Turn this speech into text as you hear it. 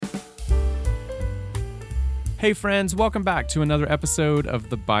Hey friends, welcome back to another episode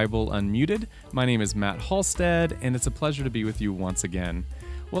of the Bible Unmuted. My name is Matt Halstead, and it's a pleasure to be with you once again.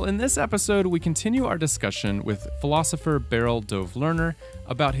 Well, in this episode, we continue our discussion with philosopher Berel Lerner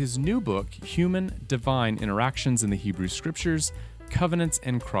about his new book, Human-Divine Interactions in the Hebrew Scriptures, Covenants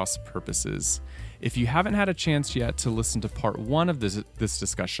and Cross Purposes. If you haven't had a chance yet to listen to part one of this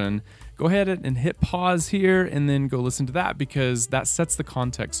discussion, go ahead and hit pause here and then go listen to that, because that sets the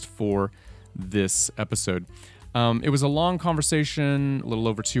context for this episode. It was a long conversation, a little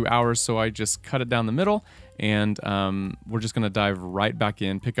over 2 hours, so I just cut it down the middle, and we're just going to dive right back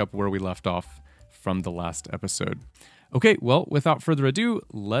in, pick up where we left off from the last episode. Okay, well, without further ado,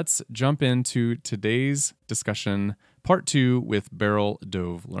 let's jump into today's discussion, part 2 with Berel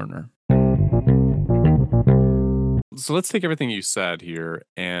Lerner. So let's take everything you said here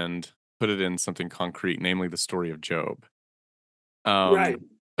and put it in something concrete, namely the story of Job. Right.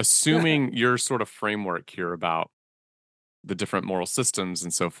 Assuming your sort of framework here about the different moral systems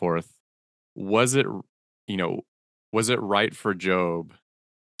and so forth, was it right for Job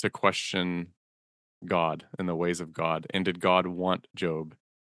to question God and the ways of God? And did God want Job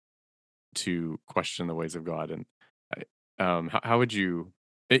to question the ways of God? And how would you,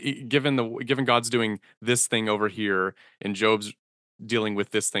 given God's doing this thing over here and Job's dealing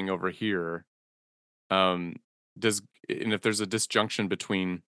with this thing over here, and if there's a disjunction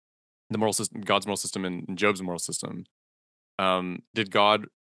between the moral system, God's moral system, and Job's moral system, did God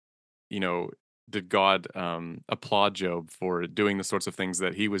applaud Job for doing the sorts of things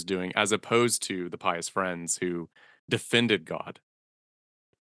that he was doing, as opposed to the pious friends who defended God?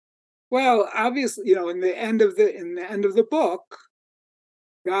 Well, obviously, in the end of the book,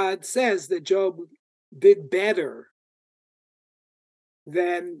 God says that Job did better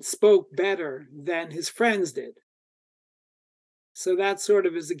spoke better than his friends did. So that sort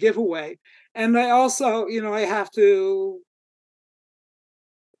of is a giveaway. And I also, I have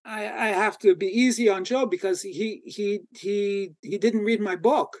to be easy on Job, because he didn't read my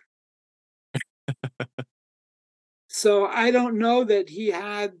book. So I don't know that he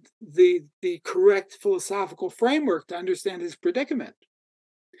had the correct philosophical framework to understand his predicament.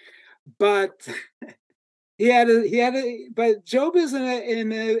 But but Job is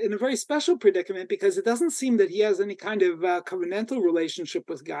in a very special predicament, because it doesn't seem that he has any kind of covenantal relationship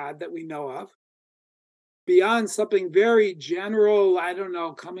with God that we know of, beyond something very general, I don't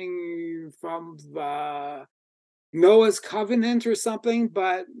know, coming from Noah's covenant or something,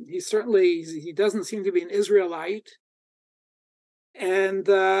 but he doesn't seem to be an Israelite. And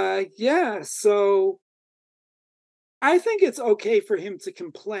so I think it's okay for him to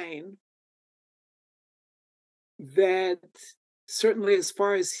complain that, certainly as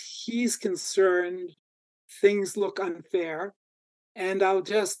far as he's concerned, things look unfair. And I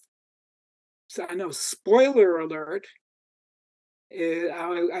know, spoiler alert,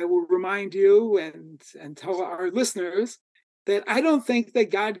 I will remind you and tell our listeners that I don't think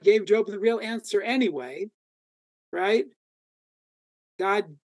that God gave Job the real answer anyway, right? God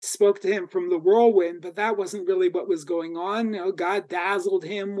spoke to him from the whirlwind, but that wasn't really what was going on. God dazzled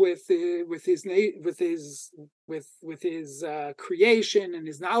him with his creation and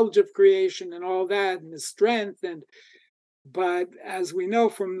his knowledge of creation and all that, and his strength. But as we know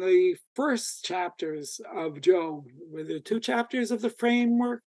from the first chapters of Job, were there 2 chapters of the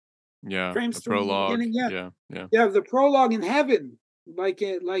framework? Yeah, Frames the from the prologue. beginning? Yeah. Yeah, the prologue in heaven, like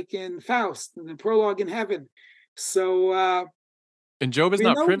in Faust, and the prologue in heaven. So And Job is we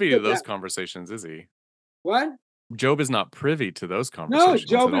not know privy to those that. conversations, is he? What? Job is not privy to those No, conversations at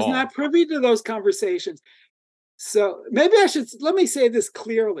Job is all. not privy to those conversations. So maybe let me say this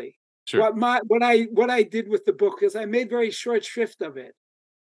clearly. Sure. What I did with the book is I made very short shrift of it.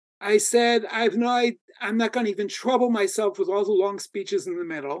 I said I'm not going to even trouble myself with all the long speeches in the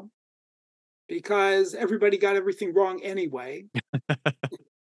middle, because everybody got everything wrong anyway.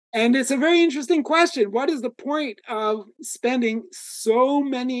 And it's a very interesting question. What is the point of spending so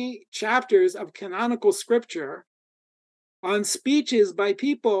many chapters of canonical scripture on speeches by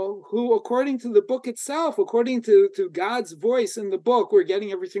people who, according to the book itself, according to God's voice in the book, were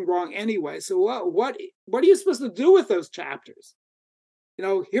getting everything wrong anyway? So what are you supposed to do with those chapters?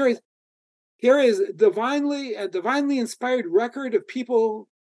 Here is a divinely inspired record of people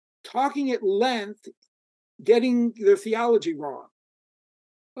talking at length, getting their theology wrong.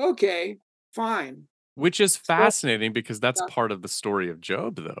 Okay, fine. Which is fascinating, because that's part of the story of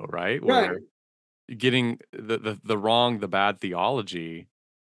Job, though, right? Where Right. getting the wrong, the bad theology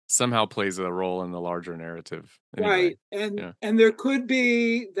somehow plays a role in the larger narrative anyway. Right. And Yeah. and there could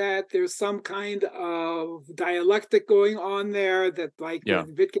be that there's some kind of dialectic going on there that, like Yeah.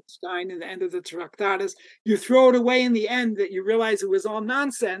 with Wittgenstein in the end of the Tractatus, you throw it away in the end that you realize it was all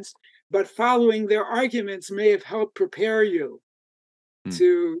nonsense, but following their arguments may have helped prepare you Mm.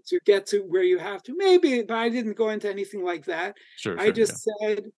 to get to where you have to. Maybe, but I didn't go into anything like that. Sure, I sure. Yeah. just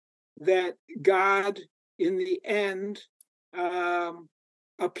said that God, in the end, um,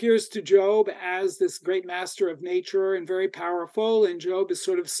 appears to Job as this great master of nature and very powerful, and Job is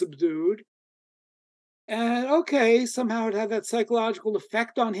sort of subdued. And okay, somehow it had that psychological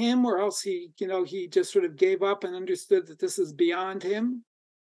effect on him, or else he just sort of gave up and understood that this is beyond him.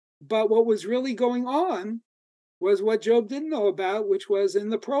 But what was really going on was what Job didn't know about, which was in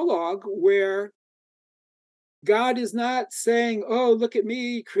the prologue, where God is not saying, "Oh, look at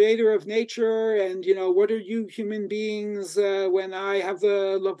me, creator of nature, and what are you human beings when I have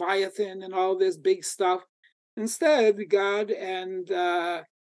the Leviathan and all this big stuff." Instead, God and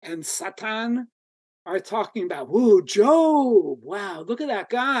Satan are talking about, "Whoa, Job! Wow, look at that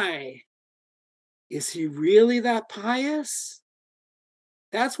guy. Is he really that pious?"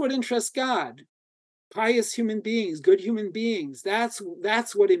 That's what interests God. Pious human beings, good human beings. That's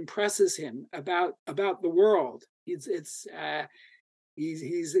what impresses him about the world. He's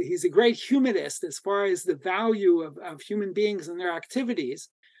a great humanist as far as the value of human beings and their activities,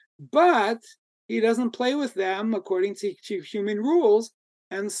 but he doesn't play with them according to human rules,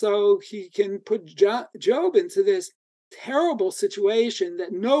 and so he can put Job into this terrible situation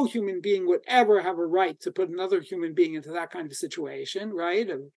that no human being would ever have a right to put another human being into that kind of situation, right?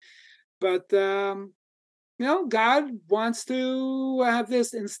 But God wants to have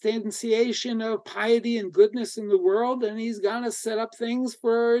this instantiation of piety and goodness in the world, and he's going to set up things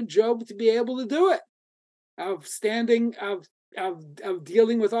for Job to be able to do it, of standing, of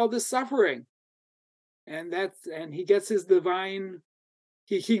dealing with all this suffering. And he gets his divine,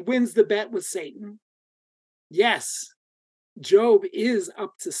 he wins the bet with Satan. Yes, Job is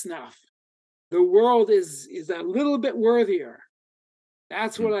up to snuff. The world is a little bit worthier.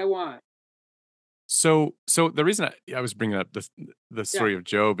 That's Mm. what I want. So the reason I was bringing up the Yeah, story of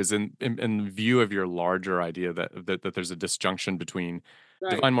Job is in view of your larger idea that there's a disjunction between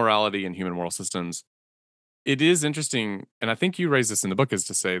right. divine morality and human moral systems. It is interesting, and I think you raised this in the book, is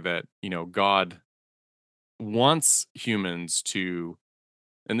to say that God wants humans to,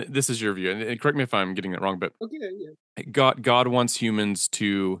 and this is your view, and correct me if I'm getting it wrong, but Okay, yeah. God wants humans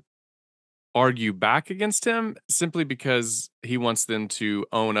to argue back against him simply because he wants them to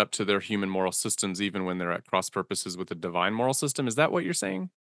own up to their human moral systems even when they're at cross purposes with the divine moral system. Is that what you're saying?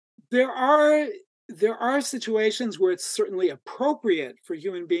 There are there are situations where it's certainly appropriate for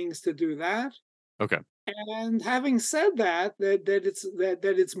human beings to do that. Okay. And having said that, that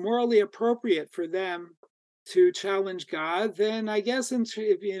it's morally appropriate for them to challenge God, then I guess in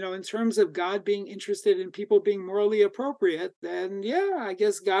terms of God being interested in people being morally appropriate, then yeah, I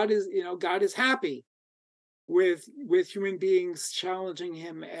guess God is happy with human beings challenging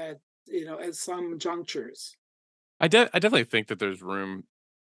him at some junctures. I definitely think that there's room.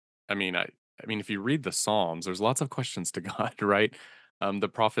 I mean, I mean, if you read the Psalms, there's lots of questions to God, right? The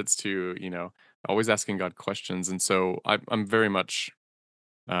prophets too, always asking God questions, and so I'm very much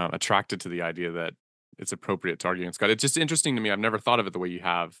attracted to the idea that it's appropriate to argue against God. It's just interesting to me. I've never thought of it the way you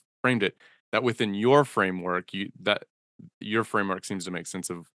have framed it. That within your framework, your framework seems to make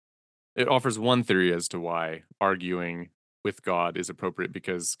sense of. It offers one theory as to why arguing with God is appropriate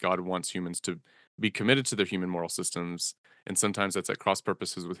because God wants humans to be committed to their human moral systems, and sometimes that's at cross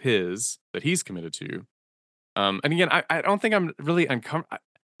purposes with His that He's committed to. And again, I don't think I'm really uncomfortable.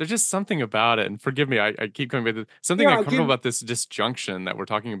 There's just something about it, and forgive me, I keep going back to something Here, I'll give uncomfortable about this disjunction that we're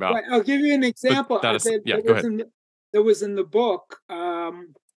talking about. right, I'll give you an But example. that is, yeah, That go ahead. that was in the book, that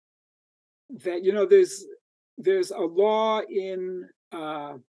there's a law in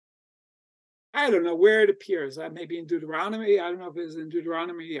I don't know where it appears. Maybe in Deuteronomy. I don't know if it's in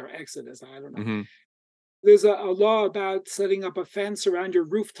Deuteronomy or Exodus. I don't know. Hmm. There's a law about setting up a fence around your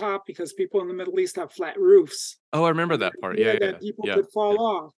rooftop because people in the Middle East have flat roofs, Oh, I remember and the that part. idea Yeah, that yeah, people yeah, could fall yeah.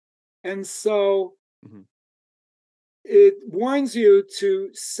 off. And so Hmm. it warns you to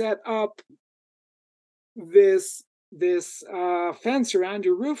set up this fence around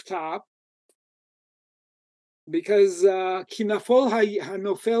your rooftop because kinafol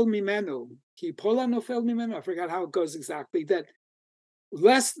hanofel mimenu, kipol hanofel mimenu. I forgot how it goes exactly. That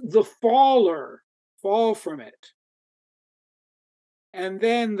lest the faller fall from it. And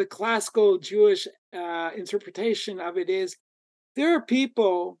then the classical Jewish interpretation of it is there are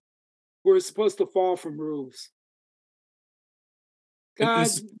people who are supposed to fall from roofs. And God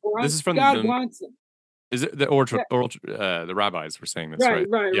this wants is from God the wants them. is it Yeah, the rabbis were saying this, right, right?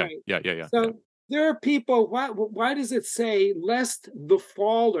 right, Yeah, right. yeah, yeah, yeah, yeah. So there are people. Why does it say lest the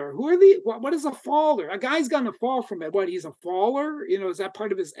faller? Who are the what is a faller? A guy's gonna fall from it. What, he's a faller? Is that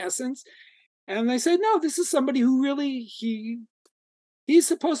part of his essence? And they said, no, this is somebody who really he's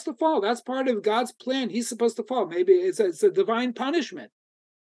supposed to fall. That's part of God's plan. He's supposed to fall. Maybe it's a divine punishment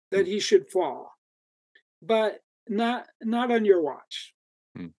Hmm, that he should fall, but not on your watch.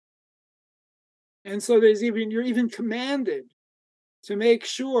 hmm, And so you're even commanded to make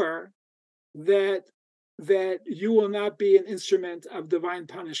sure that you will not be an instrument of divine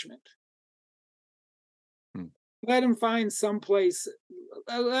punishment. hmm. Let him find some place.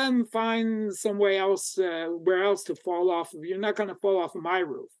 Let him find some way else, where else to fall off of. You're not going to fall off of my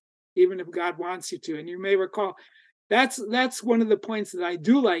roof, even if God wants you to. And you may recall that's one of the points that I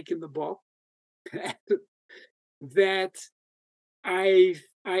do like in the book. That I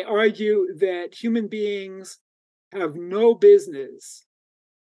argue that human beings have no business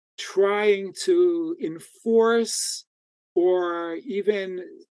trying to enforce or even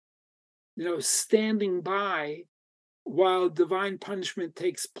standing by while divine punishment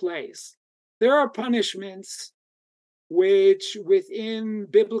takes place. There are punishments which within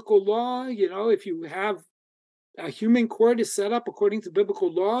biblical law, if you have a human court is set up according to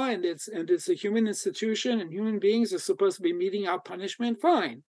biblical law, and it's a human institution and human beings are supposed to be meting out punishment,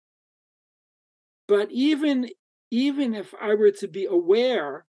 fine. But even if I were to be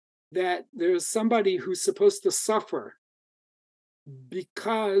aware that there's somebody who's supposed to suffer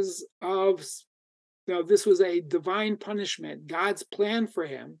because of this was a divine punishment, God's plan for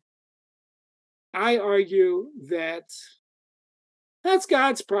him, I argue that that's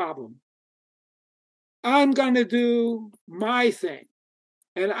God's problem. I'm going to do my thing.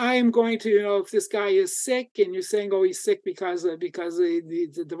 And I am going to, if this guy is sick and you're saying, oh, he's sick because of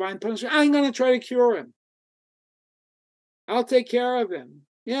the divine punishment, I'm going to try to cure him. I'll take care of him.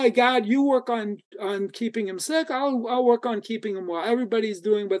 Yeah, God, you work on keeping him sick. I'll work on keeping him well. Everybody's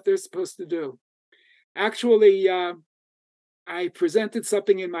doing what they're supposed to do. Actually, I presented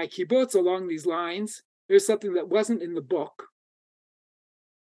something in my kibbutz along these lines. There's something that wasn't in the book.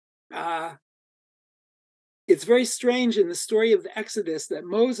 It's very strange in the story of the Exodus that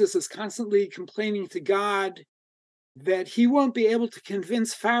Moses is constantly complaining to God that he won't be able to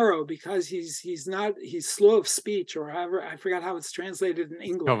convince Pharaoh because he's slow of speech, or however, I forgot how it's translated in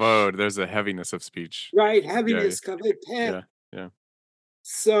English. Kavod, there's a heaviness of speech. Right, Yeah, heaviness, kavod peh. yeah, yeah.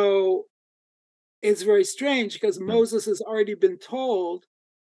 So it's very strange because Hmm, Moses has already been told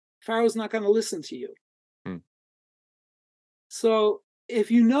Pharaoh's not going to listen to you. hmm, So if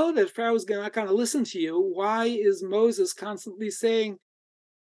you know that Pharaoh's not going to listen to you, why is Moses constantly saying,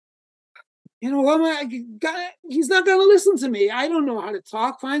 he's not going to listen to me. I don't know how to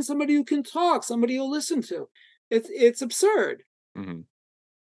talk. Find somebody who can talk, somebody you'll listen to. It's absurd. hmm,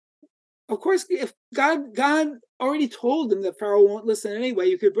 Of course, if God already told him that Pharaoh won't listen anyway,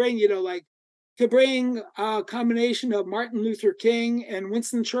 you could bring, a combination of Martin Luther King and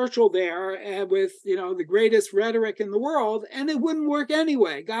Winston Churchill there, with, the greatest rhetoric in the world, and it wouldn't work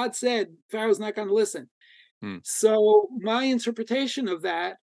anyway. God said Pharaoh's not going to listen. hmm, So my interpretation of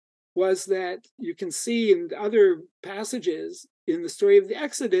that was that you can see in other passages in the story of the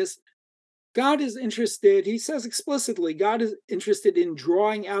Exodus, God is interested, he says explicitly, God is interested in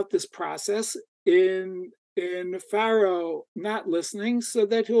drawing out this process in Pharaoh not listening so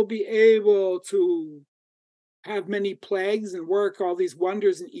that he'll be able to have many plagues and work all these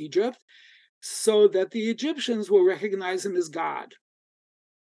wonders in Egypt so that the Egyptians will recognize him as God.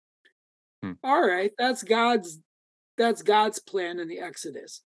 hmm, All right, that's God's plan in the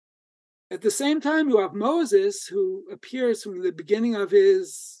Exodus. At the same time, you have Moses, who appears from the beginning of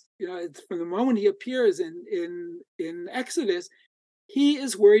his, from the moment he appears in Exodus, he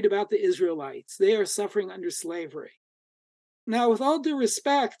is worried about the Israelites. They are suffering under slavery. Now, with all due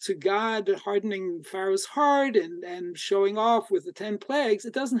respect to God hardening Pharaoh's heart and showing off with the 10 plagues,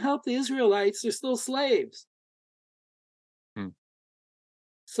 it doesn't help the Israelites. They're still slaves. hmm.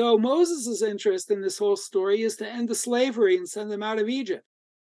 So Moses' interest in this whole story is to end the slavery and send them out of Egypt.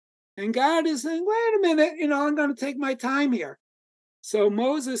 And God is saying, wait a minute, I'm going to take my time here. So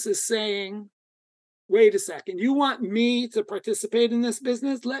Moses is saying, wait a second, you want me to participate in this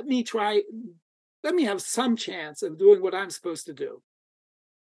business? Let me have some chance of doing what I'm supposed to do.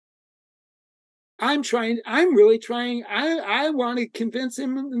 I'm really trying. I want to convince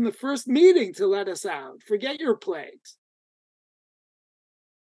him in the first meeting to let us out. Forget your plagues.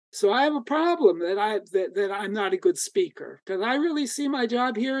 So I have a problem that I'm not a good speaker, because I really see my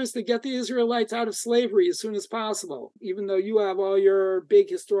job here is to get the Israelites out of slavery as soon as possible, even though you have all your big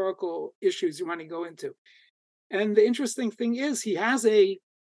historical issues you want to go into. And the interesting thing is he has a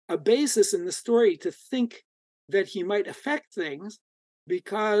basis in the story to think that he might affect things,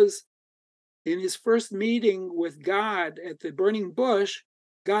 because in his first meeting with God at the burning bush,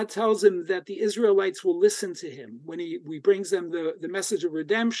 God tells him that the Israelites will listen to him when he brings them the message of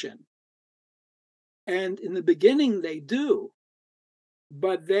redemption. And in the beginning, they do.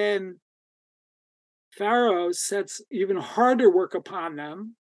 But then Pharaoh sets even harder work upon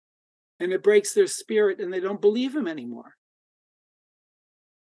them, and it breaks their spirit, and they don't believe him anymore.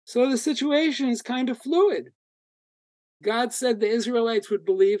 So the situation is kind of fluid. God said the Israelites would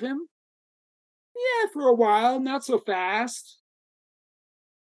believe him. Yeah, for a while, not so fast.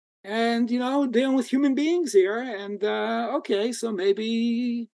 And, dealing with human beings here. And, okay, so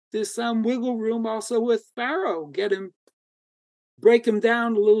maybe there's some wiggle room also with Pharaoh. Break him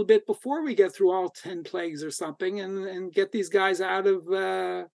down a little bit before we get through all 10 plagues or something, and get these guys out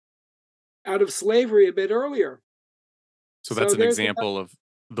of slavery a bit earlier. So that's So an there's example of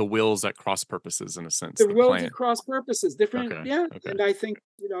the wills at cross purposes, in a sense, the the roads plan. across purposes, different, Okay. yeah. Okay. And I think,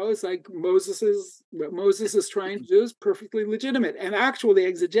 it's like what Moses is trying to do is perfectly legitimate. And actually,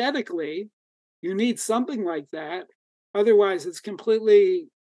 exegetically, you need something like that. Otherwise, it's completely,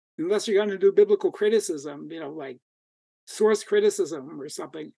 unless you're going to do biblical criticism, like source criticism or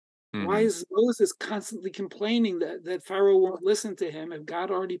something. Why Hmm. is Moses constantly complaining that Pharaoh won't listen to him if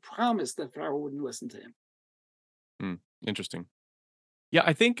God already promised that Pharaoh wouldn't listen to him? Interesting. Yeah,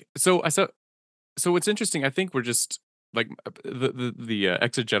 I think so. So what's interesting, I think we're just like the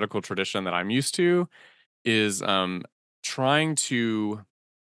exegetical tradition that I'm used to is trying to.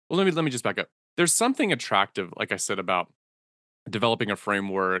 Well, let me just back up. There's something attractive, like I said, about developing a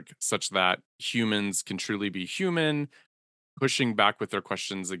framework such that humans can truly be human, pushing back with their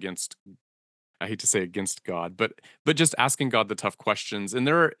questions against, I hate to say against God, but just asking God the tough questions. And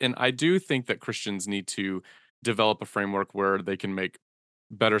I do think that Christians need to develop a framework where they can make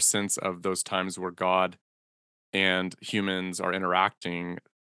better sense of those times where God and humans are interacting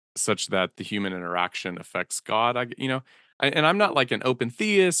such that the human interaction affects God. And I'm not like an open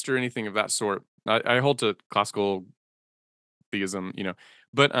theist or anything of that sort. I hold to classical theism,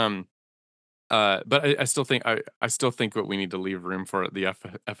 but I still think I still think that we need to leave room for the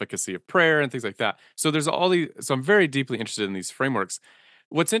efficacy of prayer and things like that. So there's all these. So I'm very deeply interested in these frameworks.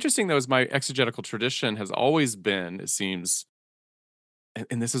 What's interesting though is my exegetical tradition has always been, it seems,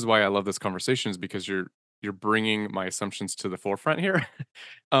 and this is why I love this conversation, is because you're bringing my assumptions to the forefront here.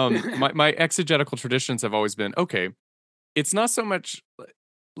 My exegetical traditions have always been okay. It's not so much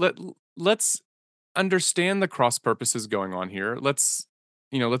let let's understand the cross purposes going on here. Let's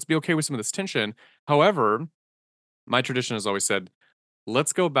be okay with some of this tension. However, my tradition has always said,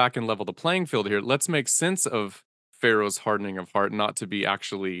 let's go back and level the playing field here. Let's make sense of Pharaoh's hardening of heart, not to be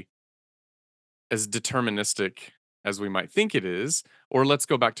actually as deterministic as we might think it is. Or let's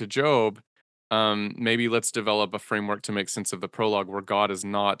go back to Job. Maybe let's develop a framework to make sense of the prologue where God is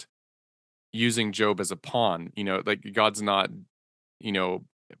not using Job as a pawn. Like God's not, you know,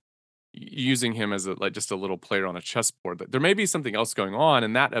 using him as like just a little player on a chessboard. That there may be something else going on,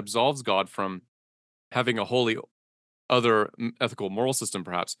 and that absolves God from having a wholly other ethical moral system,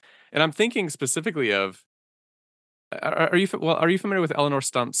 perhaps. And I'm thinking specifically of are you familiar with Eleanor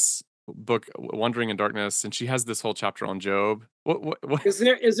Stump's book Wandering in Darkness? And she has this whole chapter on Job. What? Is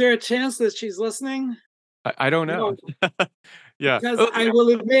there a chance that she's listening? I don't know. No, Yeah. because Oh, I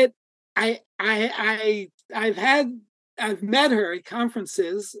will admit, I've met her at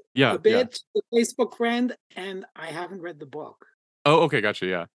conferences yeah, a yeah. bit, a Facebook friend, and I haven't read the book. Oh, okay, gotcha.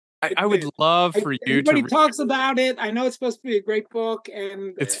 Yeah. I would Admit. love for you to Everybody talks about it. I know it's supposed to be a great book,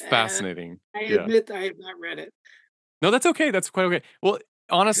 it's and fascinating. I Yeah. admit I have not read it. No, that's okay. That's quite okay. Well,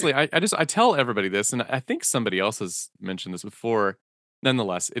 honestly, I tell everybody this, and I think somebody else has mentioned this before.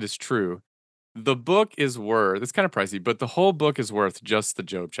 Nonetheless, it is true. The book is worth, it's kind of pricey, but the whole book is worth just the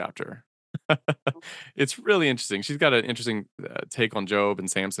Job chapter. It's really interesting. She's got an interesting take on Job and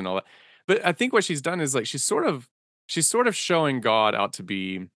Samson and all that. But I think what she's done is like she's sort of showing God out to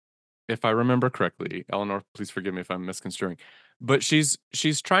be, if I remember correctly, Eleanor, please forgive me if I'm misconstruing, but she's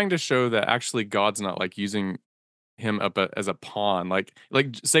trying to show that actually God's not like using him up as a pawn. Like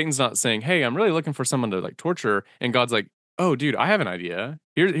Satan's not saying, "Hey, I'm really looking for someone to like torture," and God's like, "Oh, dude, I have an idea.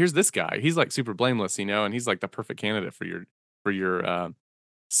 Here's this guy. He's like super blameless, and he's like the perfect candidate for your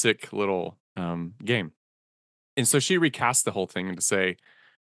sick little game." And so she recasts the whole thing and to say,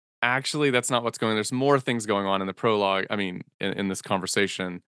 "Actually, that's not what's going on. There's more things going on in the prologue. I mean, in this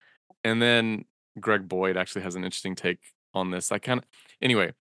conversation." And then Greg Boyd actually has an interesting take on this.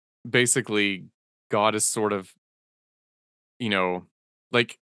 Anyway, basically, God is sort of, you know,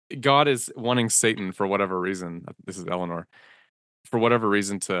 like God is wanting Satan for whatever reason. This is Eleanor, for whatever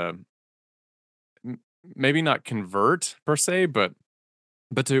reason to m- maybe not convert per se, but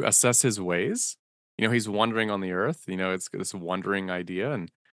to assess his ways. He's wandering on the earth. It's this wandering idea,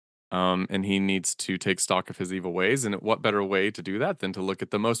 and he needs to take stock of his evil ways. And what better way to do that than to look at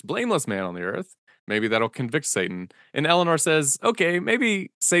the most blameless man on the earth? Maybe that'll convict Satan. And Eleanor says, okay,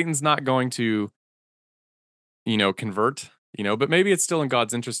 maybe Satan's not going to, convert, but maybe it's still in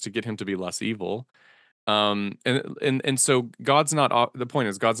God's interest to get him to be less evil. And so the point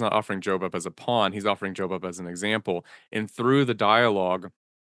is God's not offering Job up as a pawn. He's offering Job up as an example. And through the dialogue,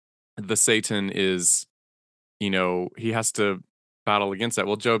 the Satan is, he has to battle against that.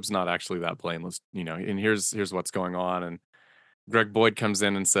 Well, Job's not actually that blameless, and here's what's going on. And Greg Boyd comes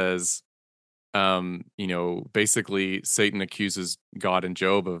in and says, basically Satan accuses God and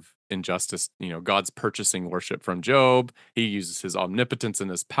Job of injustice. God's purchasing worship from Job. He uses his omnipotence and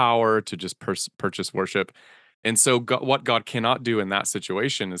his power to just purchase worship. And so what God cannot do in that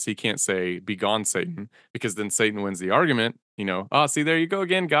situation is he can't say, "Be gone, Satan," because then Satan wins the argument. See, there you go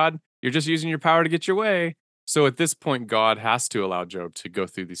again, God. You're just using your power to get your way. So at this point, God has to allow Job to go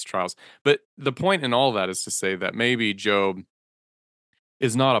through these trials. But the point in all of that is to say that maybe Job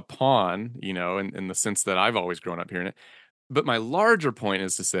is not a pawn, in the sense that I've always grown up hearing it. But my larger point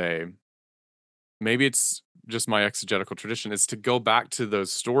is to say, maybe it's just my exegetical tradition, is to go back to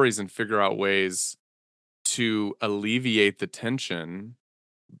those stories and figure out ways to alleviate the tension,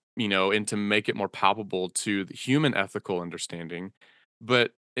 and to make it more palpable to the human ethical understanding.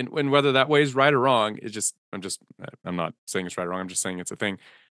 But and whether that way is right or wrong, I'm not saying it's right or wrong. I'm just saying it's a thing.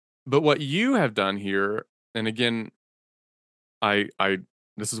 But what you have done here, and again, I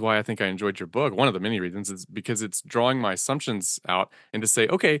this is why I think I enjoyed your book. One of the many reasons is because it's drawing my assumptions out and to say,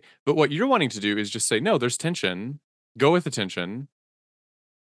 okay, but what you're wanting to do is just say, no, there's tension. Go with the tension.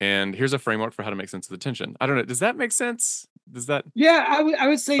 And here's a framework for how to make sense of the tension. I don't know. Does that make sense? Does that? Yeah, I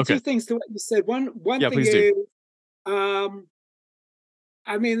would say Okay. two things to what you said. One Yeah, thing please do. is, um,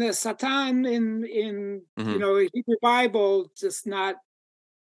 I mean, the Satan in Hmm. Hebrew Bible just not,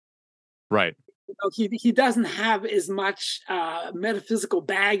 Right. he doesn't have as much metaphysical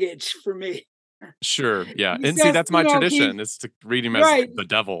baggage for me. Sure. Yeah. He's And see, just, that's my tradition is to read him as right, the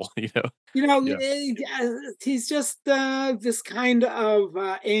devil, Yeah. he's just this kind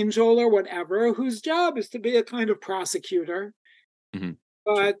of angel or whatever whose job is to be a kind of prosecutor, Hmm. Sure.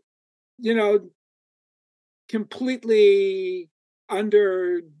 but you know, completely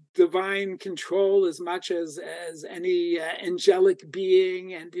under divine control as much as any angelic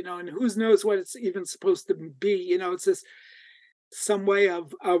being, and and who knows what it's even supposed to be. It's this some way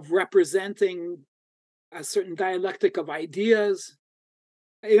of representing a certain dialectic of ideas.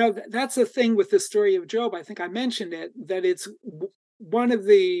 That's the thing with the story of Job. I think I mentioned it, that it's one of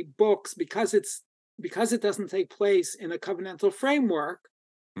the books, because it doesn't take place in a covenantal framework.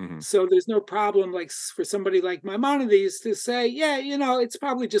 Hmm. So there's no problem, like for somebody like Maimonides to say, yeah, it's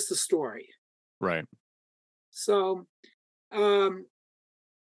probably just a story. Right. So um,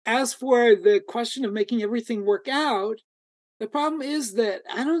 as for the question of making everything work out, the problem is that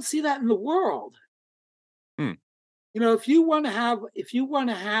I don't see that in the world. Hmm. If you want to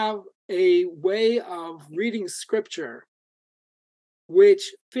have a way of reading scripture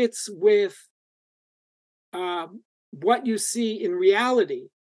which fits with what you see in reality.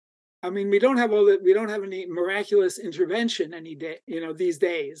 I mean, we don't have any miraculous intervention any day, these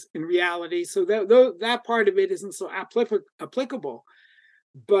days in reality. So that part of it isn't so applicable.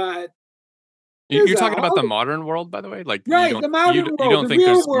 But there's You're a talking about the whole modern world, by the way? Like right, the modern you world, don't the think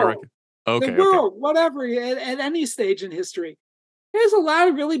real there's world, the Okay, okay. world, whatever, at any stage in history. There's a lot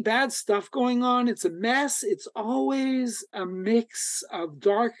of really bad stuff going on. It's a mess. It's always a mix of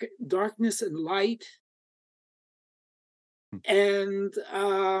darkness and light. Hmm. And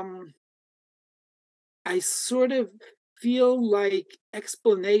I sort of feel like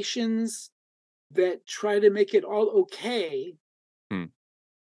explanations that try to make it all okay, Hmm.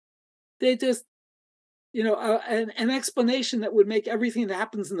 they just, an explanation that would make everything that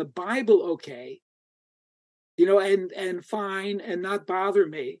happens in the Bible okay, and fine and not bother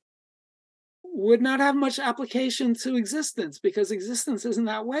me, would not have much application to existence, because existence isn't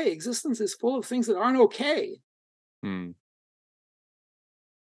that way. Existence is full of things that aren't okay. Hmm.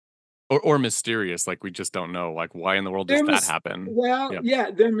 or mysterious, like we just don't know, like why in the world does They're that happen? well, Yeah.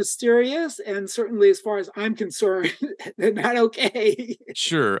 yeah, they're mysterious, and certainly as far as I'm concerned, they're not okay.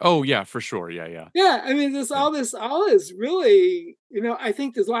 Sure. Oh yeah, for sure. Yeah, yeah. Yeah, I mean, Yeah. this all is really, I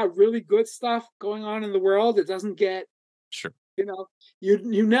think there's a lot of really good stuff going on in the world. It doesn't get, Sure. you know,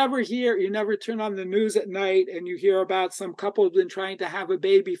 you never turn on the news at night and you hear about some couple who've been trying to have a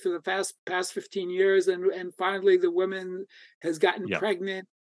baby for the past 15 years, and finally the woman has gotten Yeah. pregnant,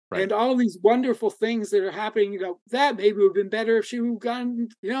 Right. and all these wonderful things that are happening. That maybe would have been better if she would have gotten,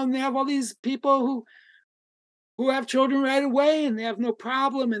 and they have all these people who have children right away and they have no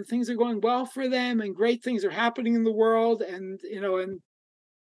problem and things are going well for them and great things are happening in the world, and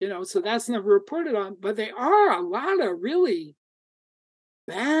so that's never reported on. But there are a lot of really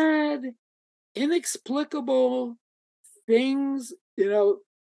bad, inexplicable things,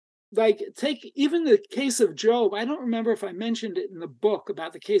 like take even the case of Job. I don't remember if I mentioned it in the book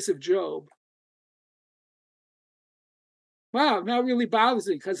about the case of Job. Wow, that really bothers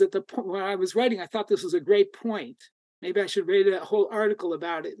me because at the point when I was writing, I thought this was a great point. Maybe I should write a whole article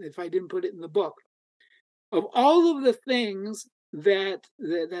about it if I didn't put it in the book. Of all of the things that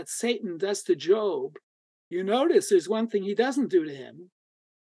Satan does to Job, you notice there's one thing he doesn't do to him.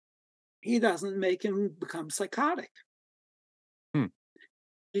 He doesn't make him become psychotic. Hmm.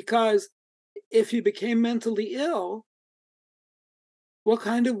 Because if he became mentally ill, what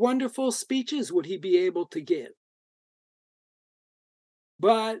kind of wonderful speeches would he be able to give?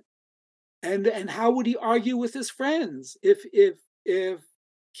 But and how would he argue with his friends if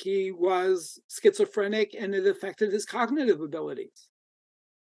he was schizophrenic and it affected his cognitive abilities?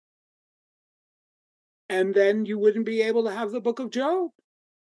 And then you wouldn't be able to have the book of Job.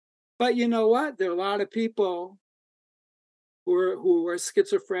 But you know what? There are a lot of people who are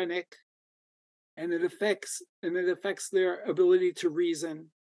schizophrenic, and it affects their ability to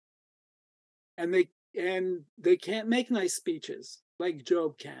reason, and they can't make nice speeches like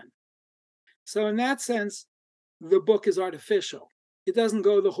Job can. So in that sense, the book is artificial. It doesn't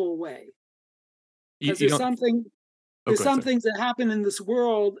go the whole way You, because you don't. Oh, there's go ahead. some Sorry. things that happen in this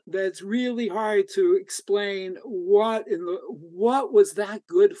world that's really hard to explain. What was that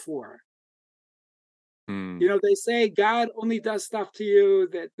good for? Hmm. They say God only does stuff to you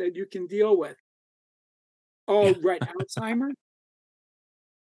that you can deal with. Yeah. Oh, right, Alzheimer.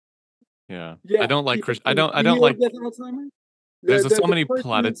 Yeah. I Yeah, don't like you Chris. think I you don't. I don't deal like. with Alzheimer? There's The so the many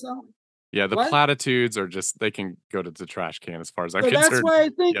person himself? Yeah, the What? platitudes are just they can go to the trash can as far as I'm So that's concerned. why I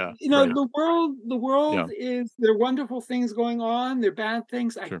think, Yeah. Right. the world Yeah. is, there are wonderful things going on, there are bad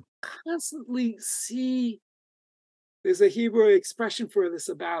things. I Sure. constantly see there's a Hebrew expression for this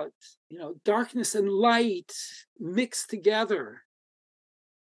about, darkness and light mixed together,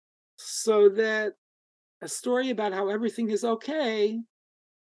 so that a story about how everything is okay,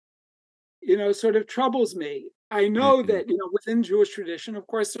 sort of troubles me. I know Mhm. that, within Jewish tradition, of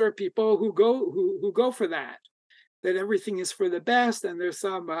course, there are people who go for that everything is for the best. And there's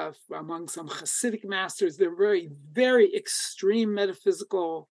some among some Hasidic masters, they're very, very extreme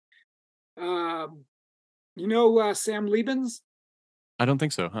metaphysical. Um, Sam Liebens? I don't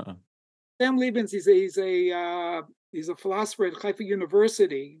think so. Uh-uh. Sam Liebens, he's a philosopher at Haifa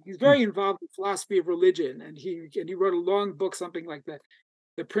University. He's Hmm. very involved in philosophy of religion, and he wrote a long book, something like that,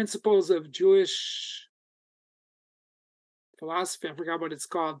 The Principles of Jewish Philosophy. I forgot what it's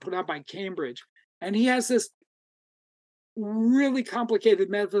called, put out by Cambridge. And he has this really complicated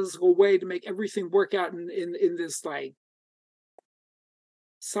metaphysical way to make everything work out in this like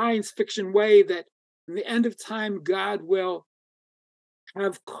science fiction way, that in the end of time, God will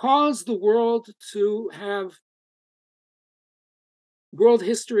have caused the world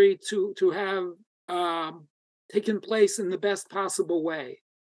history to have taken place in the best possible way.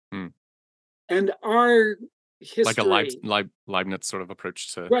 Hmm. And our Like a history, Leibniz sort of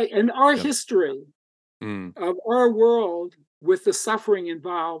approach to. right, and our Yeah. history Mm. of our world with the suffering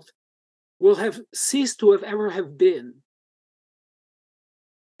involved will have ceased to have ever have been.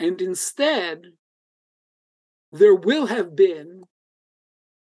 And instead, there will have been,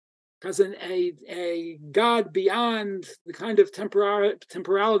 because a God beyond the kind of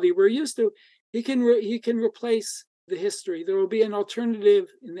temporality we're used to, he can replace the history. There will be an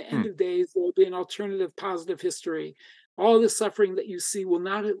alternative in the Hmm. end of days. There will be an alternative positive history. All the suffering that you see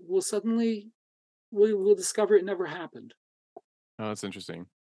will suddenly we'll discover it never happened. Oh, that's interesting.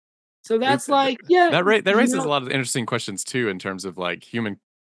 So I mean, that's like, yeah, that raises a lot of interesting questions too, in terms of like human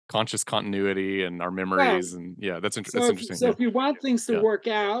conscious continuity and our well, memories, and yeah, So that's if interesting. so Yeah. if you want things to Yeah. work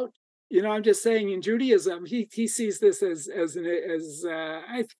out, I'm just saying in Judaism, he sees this as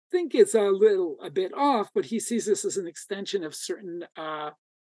I think it's a bit off, but he sees this as an extension of certain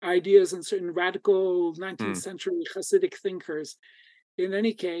ideas and certain radical 19th Mm, century Hasidic thinkers. In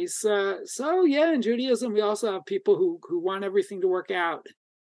any case, so yeah, in Judaism, we also have people who want everything to work out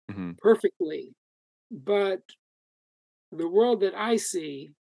hmm. perfectly. But the world that I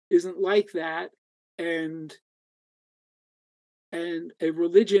see isn't like that. And a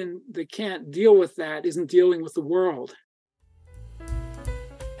religion that can't deal with that isn't dealing with the world.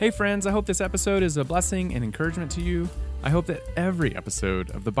 Hey, friends, I hope this episode is a blessing and encouragement to you. I hope that every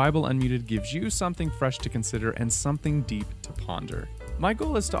episode of the Bible Unmuted gives you something fresh to consider and something deep to ponder. My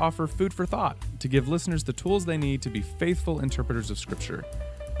goal is to offer food for thought, to give listeners the tools they need to be faithful interpreters of Scripture.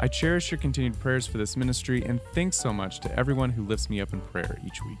 I cherish your continued prayers for this ministry, and thanks so much to everyone who lifts me up in prayer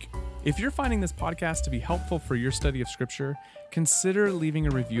each week. If you're finding this podcast to be helpful for your study of Scripture, consider leaving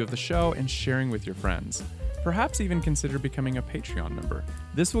a review of the show and sharing with your friends. Perhaps even consider becoming a Patreon member.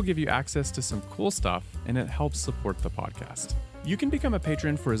 This will give you access to some cool stuff, and it helps support the podcast. You can become a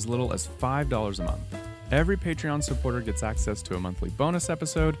patron for as little as $5 a month. Every Patreon supporter gets access to a monthly bonus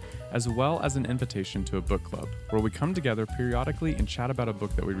episode, as well as an invitation to a book club, where we come together periodically and chat about a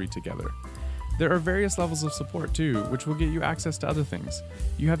book that we read together. There are various levels of support too, which will get you access to other things.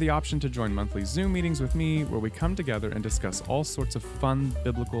 You have the option to join monthly Zoom meetings with me, where we come together and discuss all sorts of fun,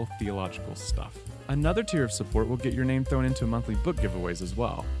 biblical, theological stuff. Another tier of support will get your name thrown into monthly book giveaways as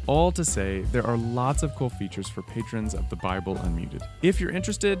well. All to say, there are lots of cool features for patrons of the Bible Unmuted. If you're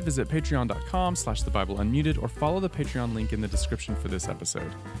interested, visit patreon.com/thebibleunmuted or follow the Patreon link in the description for this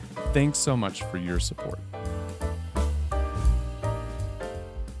episode. Thanks so much for your support.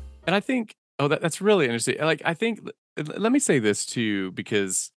 And I think, that's really interesting. Like, I think, let me say this too,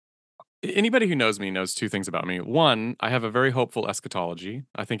 because anybody who knows me knows two things about me. One, I have a very hopeful eschatology.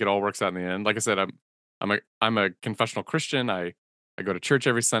 I think it all works out in the end. Like I said, I'm a confessional Christian. I go to church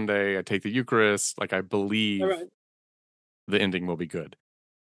every Sunday. I take the Eucharist. Like, I All believe right. the ending will be good.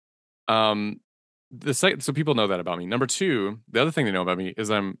 So people know that about me. Number two, the other thing they know about me is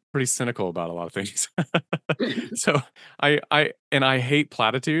I'm pretty cynical about a lot of things. So I hate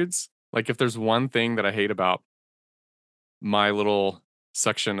platitudes. Like, if there's one thing that I hate about my little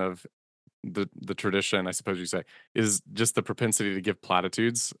section of the tradition, I suppose you say, is just the propensity to give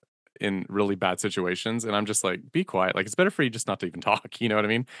platitudes in really bad situations. And I'm just like, be quiet. Like, it's better for you just not to even talk. You know what I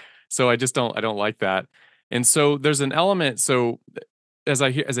mean? So I don't like that. And so there's an element. So as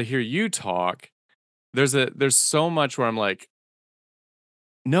I hear you talk, there's so much where I'm like,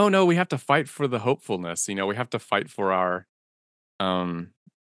 no, we have to fight for the hopefulness. We have to fight for um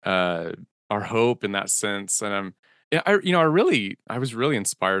uh our hope in that sense. And yeah, I was really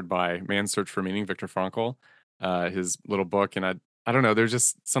inspired by Man's Search for Meaning, Viktor Frankl, his little book. And I don't know, there's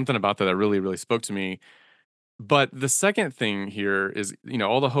just something about that really, really spoke to me. But the second thing here is,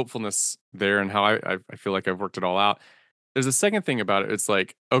 all the hopefulness there and how I feel like I've worked it all out. There's a second thing about it. It's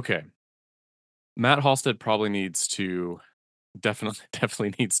like, okay, Matt Halstead probably needs to definitely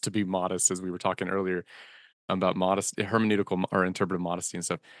definitely needs to be modest, as we were talking earlier about modest hermeneutical or interpretive modesty and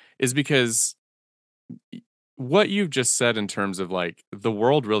stuff, is because what you've just said in terms of like the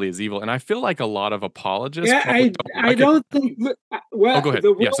world really is evil, and I feel like a lot of apologists Yeah, probably don't I like it. don't think Oh, well, go ahead.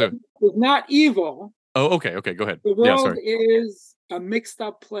 the Yeah. So, world is not evil. okay, go ahead. The Yeah, world sorry. is a mixed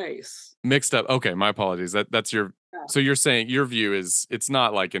up place. Mixed up. Okay, my apologies. That's your. Yeah. So you're saying your view is it's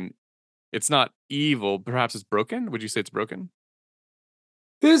not like it's not evil. Perhaps it's broken. Would you say it's broken?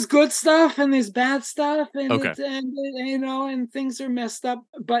 There's good stuff and there's bad stuff, and Okay. it's and and things are messed up.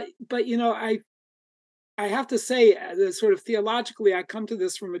 But I have to say, that sort of theologically, I come to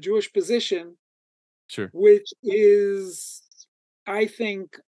this from a Jewish position, Sure. which is, I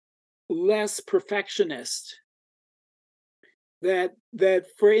think, less perfectionist. That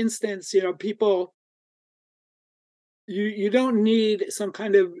for instance, people, you don't need some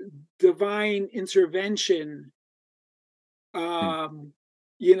kind of divine intervention, Mm,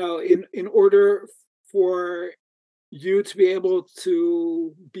 in order for you to be able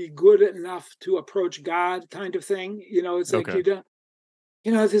to be good enough to approach God, kind of thing. It's like okay. you don't,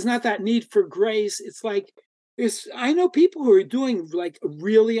 there's not that need for grace. It's like, I know people who are doing like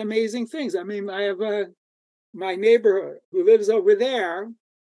really amazing things. I mean, I have my neighbor who lives over there,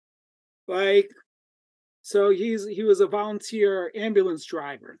 like, so he was a volunteer ambulance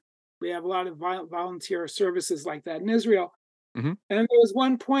driver. We have a lot of volunteer services like that in Israel. Hmm. And there was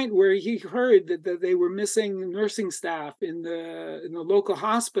one point where he heard that they were missing nursing staff in the local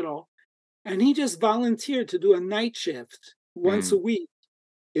hospital, and he just volunteered to do a night shift once a Mm, week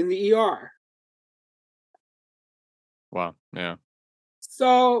in the ER. wow. Yeah.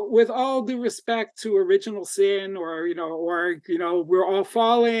 So, with all due respect to original sin, we're all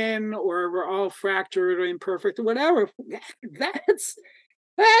fallen, or we're all fractured or imperfect, or whatever. That's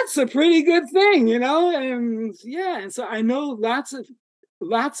that's a pretty good thing, and yeah, and so I know lots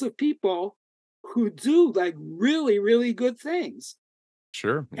of people who do like really, really good things.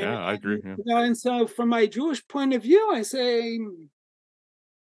 Sure. And Yeah, I agree. Yeah. and so from my Jewish point of view, I say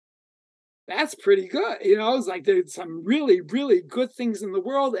that's pretty good. It's like there's some really, really good things in the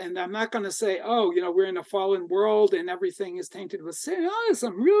world. And I'm not going to say, oh, we're in a fallen world and everything is tainted with sin. Oh, there's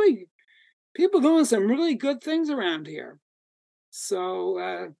some really people doing some really good things around here. So,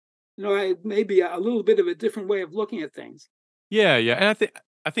 I maybe a little bit of a different way of looking at things. Yeah, yeah. And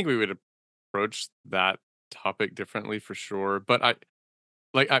I think we would approach that topic differently for sure. But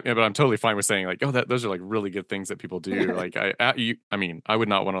I'm totally fine with saying like, oh, those are like really good things that people do. Like, I mean, I would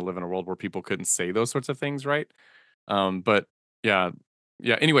not want to live in a world where people couldn't say those sorts of things, right? But yeah,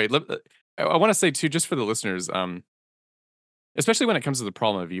 yeah. Anyway, I want to say too, just for the listeners, especially when it comes to the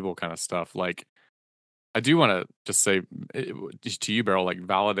problem of evil kind of stuff, like I do want to just say just to you, Beryl, like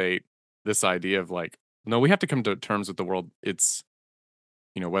validate this idea of like, no, we have to come to terms with the world. It's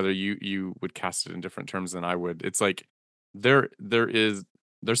whether you would cast it in different terms than I would. It's like there's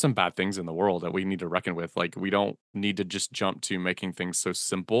some bad things in the world that we need to reckon with. Like we don't need to just jump to making things so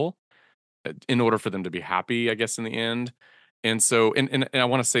simple in order for them to be happy, I guess, in the end. And so, and I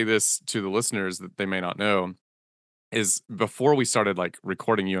want to say this to the listeners that they may not know is before we started like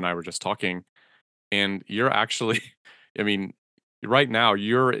recording, you and I were just talking, and you're actually, I mean, right now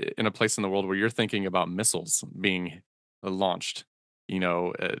you're in a place in the world where you're thinking about missiles being launched,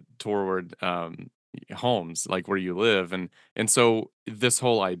 toward homes like where you live, and so this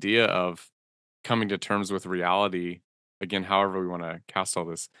whole idea of coming to terms with reality, again, however we want to cast all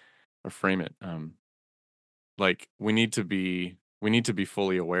this or frame it, like we need to be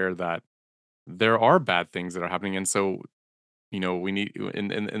fully aware that there are bad things that are happening, and so we need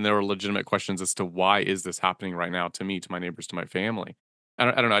and there are legitimate questions as to why is this happening right now to me, to my neighbors, to my family. I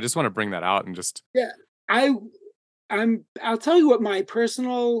don't know. I just want to bring that out and just Yeah, I I'll tell you what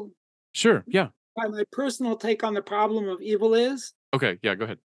sure, yeah, my personal take on the problem of evil is. okay, yeah, go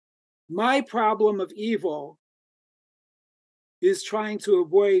ahead. My problem of evil is trying to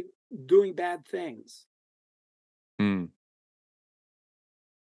avoid doing bad things. Mm,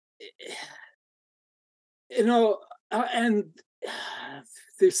 And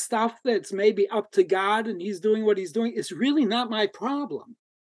there's stuff that's maybe up to God and he's doing what he's doing. It's really not my problem.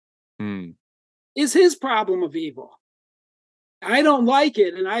 mm, It's his problem of evil. I don't like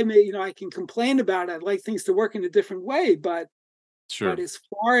it, and I can complain about it. I'd like things to work in a different way, but sure. as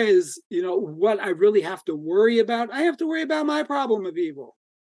far as what I really have to worry about, I have to worry about my problem of evil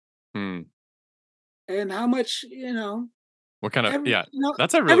Mm. and how much What kind of every, yeah,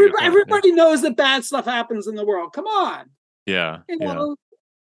 that's a really good point. Yeah. everybody knows that bad stuff happens in the world. Come on, Yeah, you yeah. know,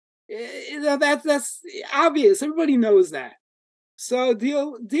 that's obvious. Everybody knows that. So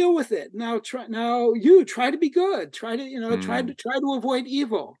deal with it. Now you try to be good. Try to Mm, try to avoid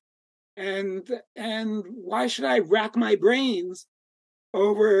evil. And why should I rack my brains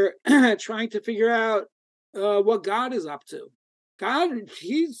over trying to figure out what God is up to? God,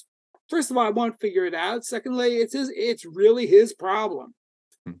 he's first of all, I won't figure it out. Secondly, it's really his problem.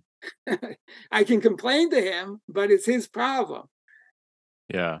 mm, I can complain to him, but it's his problem.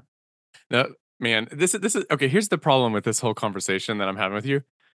 yeah. No, man, this is okay, here's the problem with this whole conversation that I'm having with you.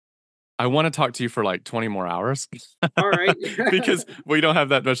 I wanna talk to you for, like, 20 more hours All right. because we don't have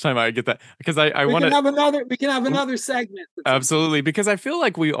that much time, I get that, because I wanna We can have another segment at some point. absolutely, because I feel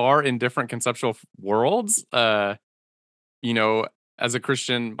like we are in different conceptual worlds. You know, as a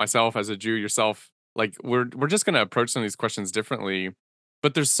Christian, myself, as a Jew, yourself, like we're just gonna approach some of these questions differently.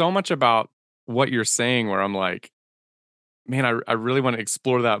 But there's so much about what you're saying where I'm like, man, I really want to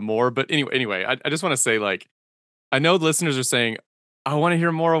explore that more. But anyway, I just want to say like I know the listeners are saying, I want to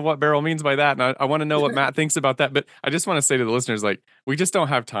hear more of what Beryl means by that. And I want to know what Matt thinks about that. But I just want to say to the listeners, like, we just don't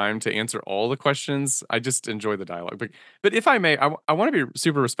have time to answer all the questions. I just enjoy the dialogue. But if I may, I want to be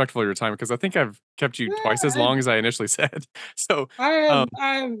super respectful of your time because I think I've kept you twice as Yeah, long as I initially said. So, I um,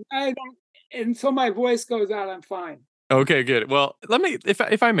 I don't until my voice goes out, I'm fine. okay, good. Well, let me,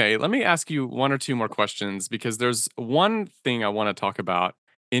 if I may, let me ask you one or two more questions because there's one thing I want to talk about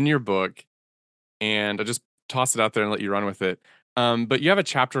in your book, and I just toss it out there and let you run with it. But you have a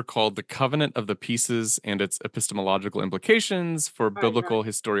chapter called "The Covenant of the Pieces and Its Epistemological Implications for Right. Biblical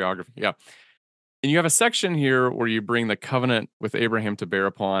Historiography." Yeah, and you have a section here where you bring the covenant with Abraham to bear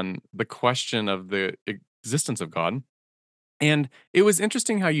upon the question of the existence of God. And it was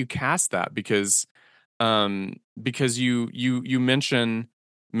interesting how you cast that because you mention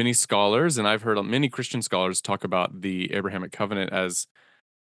many scholars, and I've heard many Christian scholars talk about the Abrahamic covenant as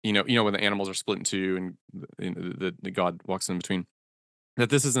when the animals are split in two and the God walks in between. that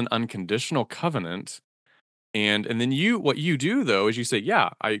this is an unconditional covenant. And then what you do though is you say, yeah,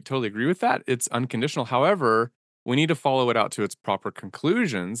 I totally agree with that. It's unconditional. However, we need to follow it out to its proper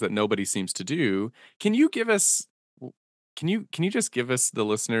conclusions that nobody seems to do. Can you give us can you just give us the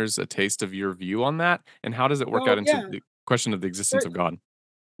listeners a taste of your view on that? And how does it work Well, out into yeah, the question of the for, existence of God?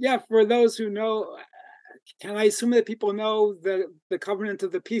 yeah. For those who know, can I assume that people know the covenant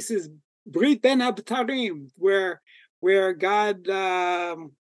of the pieces, Brit Ben Abtarim, where God, well,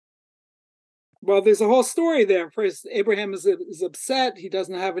 there's a whole story there. First, Abraham is upset; he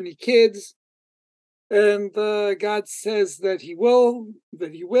doesn't have any kids, and God says that he will,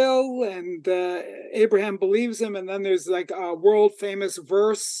 and Abraham believes him. And then there's like a world famous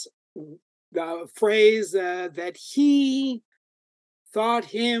verse, phrase that he thought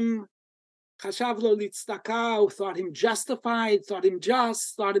him Chashav lo litzdaka, thought him justified, thought him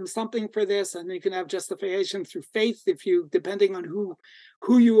just, thought him something for this, and you can have justification through faith if you, depending on who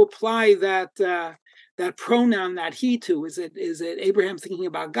you apply that pronoun, that he to. Is it Abraham thinking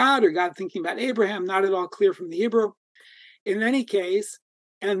about God or God thinking about Abraham? Not at all clear from the Hebrew. In any case,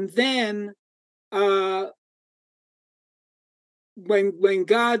 and then when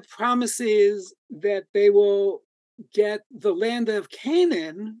God promises that they will get the land of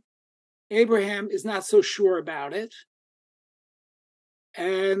Canaan, Abraham is not so sure about it,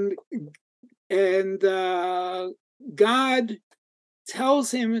 and God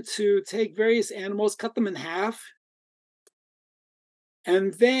tells him to take various animals, cut them in half,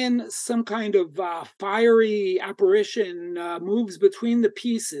 and then some kind of fiery apparition moves between the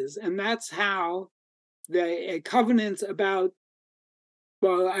pieces, and that's how a covenant about,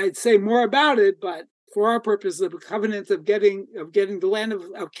 well, I'd say more about it, but for our purpose, the covenant of getting the land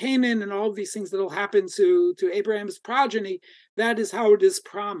of Canaan and all of these things that will happen to Abraham's progeny, that is how it is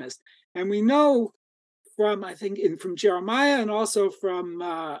promised. And we know from, I think, from Jeremiah and also from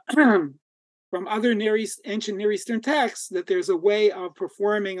from other ancient Near Eastern texts that there's a way of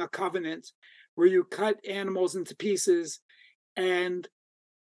performing a covenant where you cut animals into pieces, and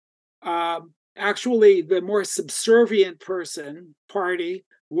actually the more subservient party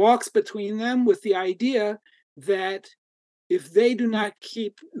walks between them with the idea that if they do not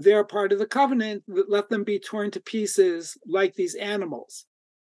keep their part of the covenant, let them be torn to pieces like these animals.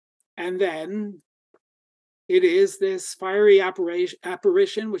 And then it is this fiery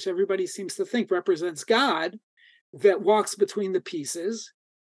apparition, which everybody seems to think represents God, that walks between the pieces.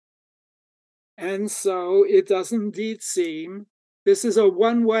 And so it does indeed seem this is a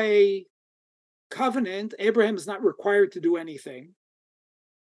one-way covenant. Abraham is not required to do anything.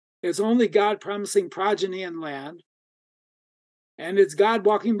 It's only God promising progeny and land. And it's God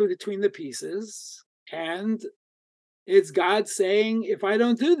walking between the pieces. And it's God saying, if I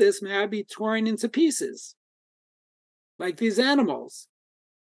don't do this, may I be torn into pieces like these animals.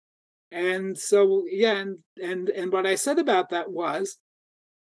 And so, yeah, and what I said about that was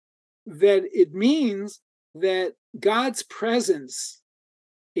that it means that God's presence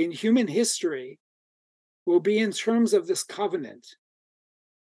in human history will be in terms of this covenant.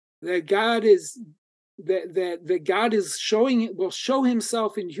 That God is that God is will show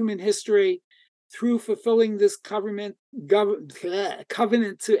himself in human history through fulfilling this covenant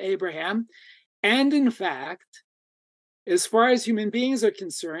to Abraham. And in fact, as far as human beings are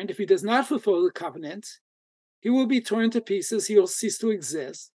concerned, if he does not fulfill the covenant, he will be torn to pieces, he will cease to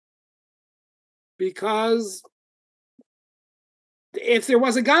exist. Because if there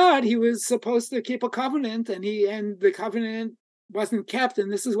was a God, he was supposed to keep a covenant, and the covenant wasn't kept.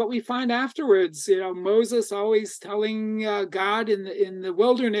 And this is what we find afterwards. Moses always telling God in the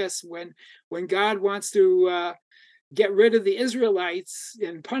wilderness when God wants to get rid of the Israelites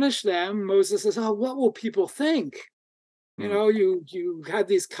and punish them, Moses says, "Oh, what will people think? You had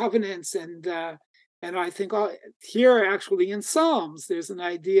these covenants." And I think here actually in Psalms, there's an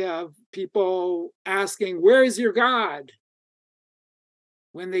idea of people asking, "Where is your God?"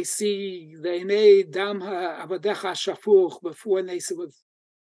 When they see the dam ha'avadecha shafuch, before when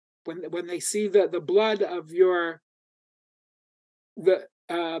they see the blood of the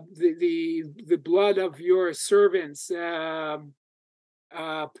blood of your servants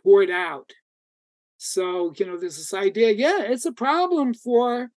poured out. So there's this idea. Yeah, it's a problem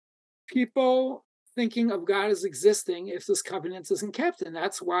for people thinking of God as existing if this covenant isn't kept, and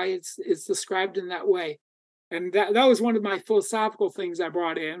that's why it's described in that way. And that was one of my philosophical things I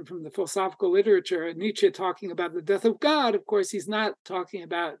brought in from the philosophical literature. Nietzsche talking about the death of God. Of course, he's not talking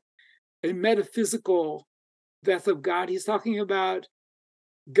about a metaphysical death of God. He's talking about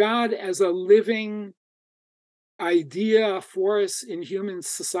God as a living idea, force in human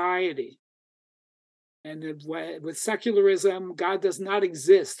society. And with secularism, God does not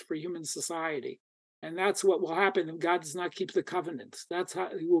exist for human society. And that's what will happen if God does not keep the covenants. That's how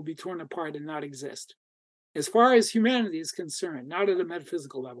he will be torn apart and not exist. As far as humanity is concerned, not at a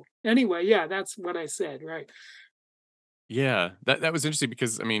metaphysical level. Anyway, yeah, that's what I said, right? Yeah, that was interesting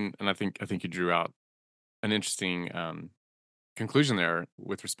because I mean, and I think you drew out an interesting conclusion there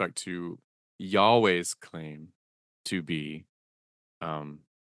with respect to Yahweh's claim to be, um,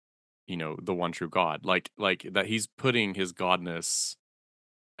 the one true God, like that he's putting his godness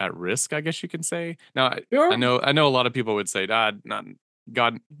at risk, I guess you can say. Now, I Sure. know I know a lot of people would say, not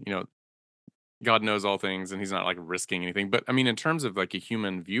God, God knows all things and he's not like risking anything. But I mean, in terms of like a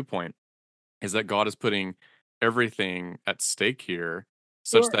human viewpoint, is that God is putting everything at stake here,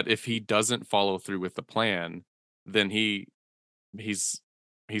 such Sure. that if he doesn't follow through with the plan, then he's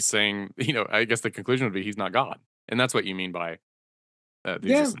he's saying, I guess the conclusion would be he's not God, and that's what you mean by the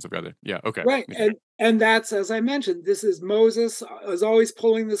Yeah. existence of God. Yeah. Okay. Right. Yeah. And that's, as I mentioned, this is Moses is always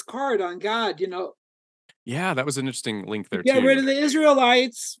pulling this card on God, Yeah, that was an interesting link there get rid too. of the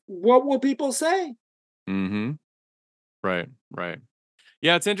Israelites. What will people say? Mm-hmm. Right. Right.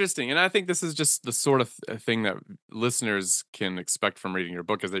 Yeah, it's interesting, and I think this is just the sort of thing that listeners can expect from reading your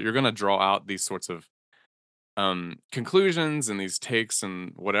book is that you're going to draw out these sorts of conclusions and these takes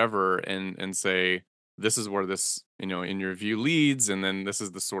and whatever, and say this is where this in your view leads, and then this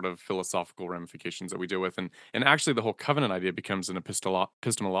is the sort of philosophical ramifications that we deal with, and actually the whole covenant idea becomes an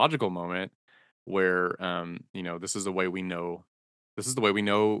epistemological moment where this is the way we know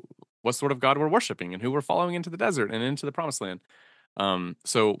what sort of God we're worshiping and who we're following into the desert and into the promised land.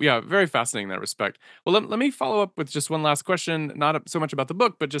 So yeah, very fascinating in that respect. Well, let me follow up with just one last question, not so much about the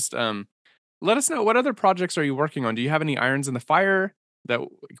book, but just let us know, what other projects are you working on? Do you have any irons in the fire?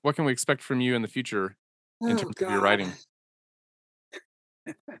 What can we expect from you in the future in Oh terms of your God. writing?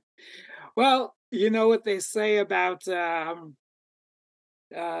 Well, you know what they say about uh,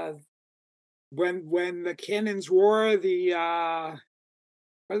 when the cannons roar, the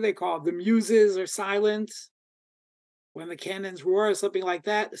what do they call it? The muses are silent when the cannons roar, or something like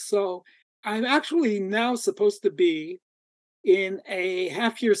that. So I'm actually now supposed to be in a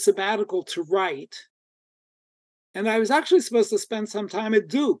half-year sabbatical to write, and I was actually supposed to spend some time at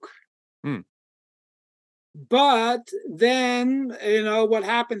Duke. Hmm. But then, what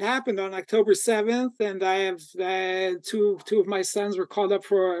happened on October 7th, and I have two of my sons were called up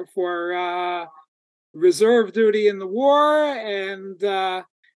for reserve duty in the war, and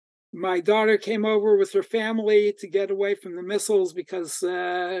my daughter came over with her family to get away from the missiles because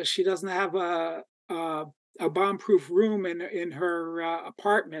she doesn't have a bomb-proof room in her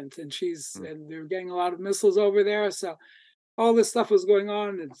apartment, and Hmm. they're getting a lot of missiles over there. So all this stuff was going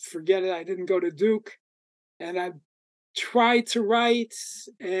on, and forget it, I didn't go to Duke, and I tried to write,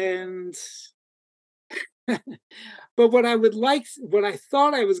 and but what I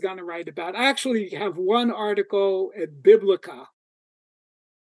thought I was going to write about, I actually have one article at Biblica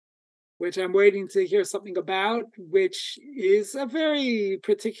which I'm waiting to hear something about, which is a very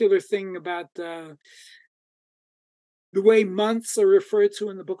particular thing about the way months are referred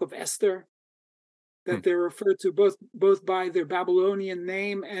to in the book of Esther, Hmm. that they're referred to both by their Babylonian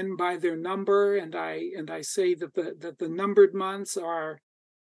name and by their number. And I say that the numbered months are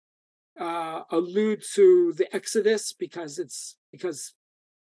allude to the Exodus, because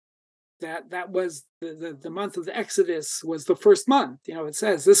that was the month of the Exodus was the first month. It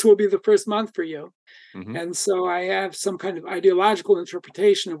says this will be the first month for you. Mm-hmm. And so I have some kind of ideological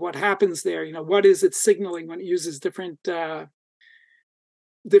interpretation of what happens there. What is it signaling when it uses different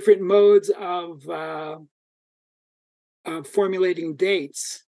modes of formulating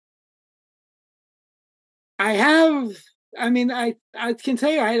dates. I have, I mean, I can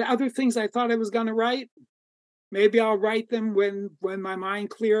tell you, I had other things I thought I was going to write. Maybe I'll write them when my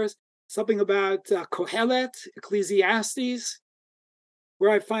mind clears. Something about Kohelet, Ecclesiastes, where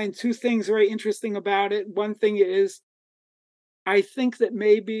I find two things very interesting about it. One thing is, I think that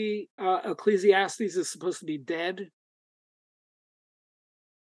maybe Ecclesiastes is supposed to be dead.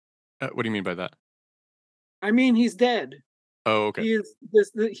 What do you mean by that? I mean, he's dead. Oh, okay.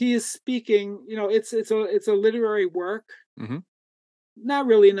 He is speaking. It's a literary work, Mm-hmm. not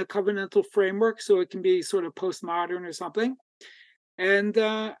really in a covenantal framework, so it can be sort of postmodern or something. And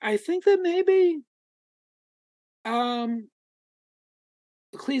I think that maybe um,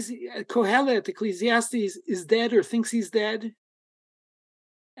 Kohelet, Ecclesiastes, is dead or thinks he's dead.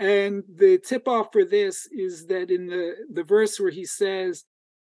 And the tip off for this is that in the verse where he says,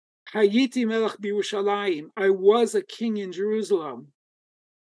 Hayiti melech b'Yerushalayim, I was a king in Jerusalem.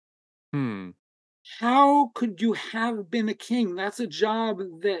 Hmm. How could you have been a king? That's a job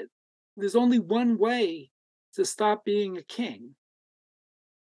that there's only one way to stop being a king.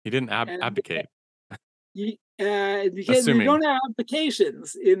 He didn't And abdicate. you Assuming. don't have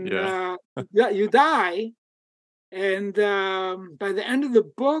applications in Yeah. you die. And by the end of the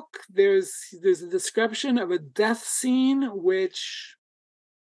book, there's a description of a death scene, which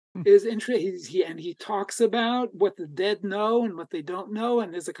Hmm. is interesting. He talks about what the dead know and what they don't know,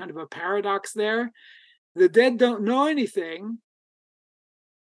 and there's a kind of a paradox there. The dead don't know anything.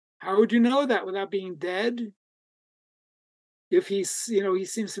 How would you know that without being dead? If he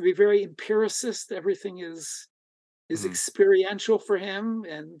seems to be very empiricist. Everything is Hmm. experiential for him,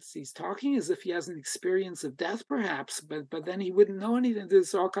 and he's talking as if he has an experience of death, perhaps. But then he wouldn't know anything.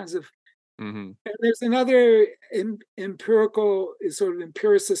 There's all kinds of. Hmm. And there's another empirical sort of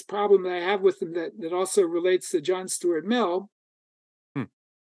empiricist problem that I have with him that also relates to John Stuart Mill. Hmm.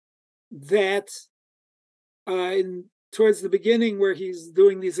 That towards the beginning, where he's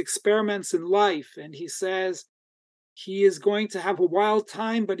doing these experiments in life, and he says he is going to have a wild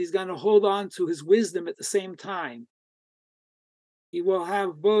time, but he's going to hold on to his wisdom at the same time. He will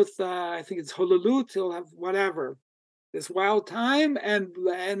have both, I think it's holalut, he'll have whatever, this wild time, and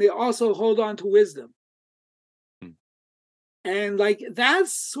they also hold on to wisdom. Hmm. And like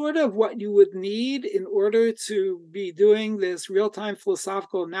that's sort of what you would need in order to be doing this real-time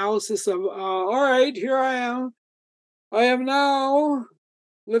philosophical analysis of, all right, here I am. I am now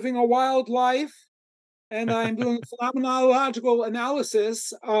living a wild life, and I'm doing phenomenological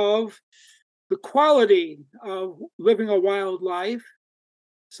analysis of the quality of living a wild life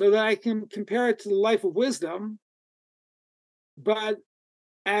so that I can compare it to the life of wisdom. But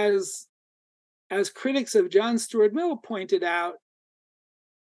as critics of John Stuart Mill pointed out,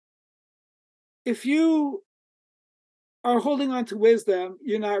 if you are holding on to wisdom,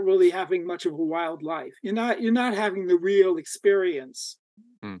 you're not really having much of a wild life. You're not having the real experience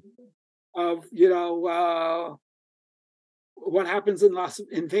Hmm. of what happens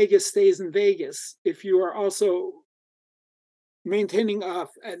in Vegas stays in Vegas. If you are also maintaining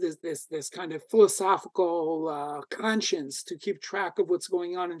this kind of philosophical conscience to keep track of what's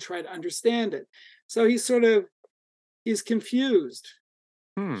going on and try to understand it. So he's confused.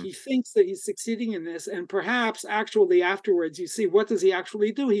 Hmm. He thinks that he's succeeding in this, and perhaps actually afterwards you see, what does he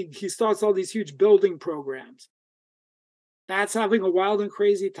actually do? He starts all these huge building programs. That's having a wild and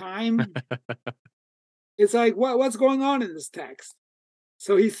crazy time. It's like, what's going on in this text?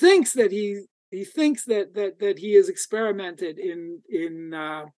 So he thinks that he thinks that he has experimented in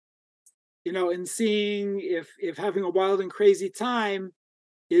seeing if having a wild and crazy time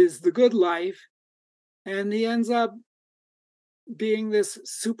is the good life, and he ends up being this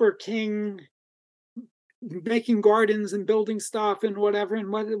super king, making gardens and building stuff and whatever. And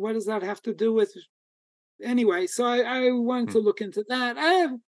what does that have to do with? Anyway, so I wanted Hmm. to look into that. I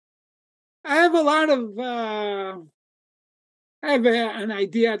have a lot of I have an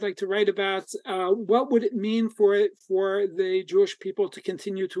idea I'd like to write about. What would it mean for the Jewish people to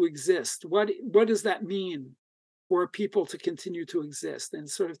continue to exist? What does that mean for people to continue to exist? And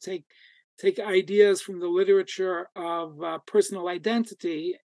sort of take ideas from the literature of personal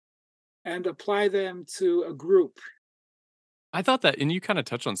identity and apply them to a group. I thought that, and you kind of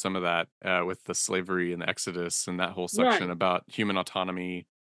touched on some of that with the slavery and the Exodus and that whole section Right. about human autonomy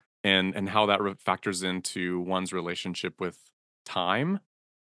and how that factors into one's relationship with time,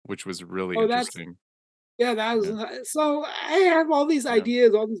 which was really Oh, that's interesting. yeah. That was Yeah. so. I have all these Yeah.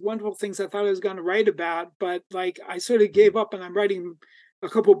 ideas, all these wonderful things I thought I was going to write about, but like I sort of Mhm. gave up, and I'm writing a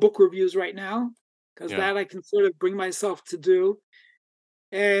couple book reviews right now because Yeah. that I can sort of bring myself to do.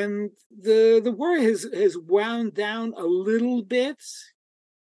 And the work has wound down a little bit,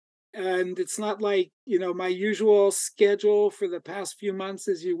 and it's not like my usual schedule for the past few months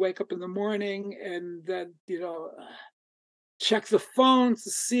is you wake up in the morning and then check the phone to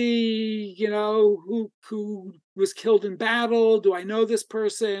see who was killed in battle. Do I know this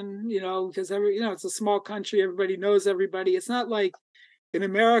person? Because it's a small country, everybody knows everybody. It's not like in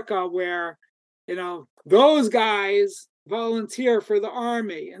America where those guys volunteer for the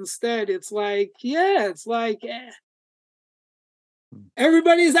army. Instead, it's like, Mm.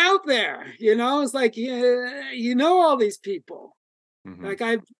 everybody's out there. It's like, all these people. Mhm.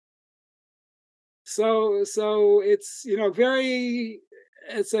 Like so it's very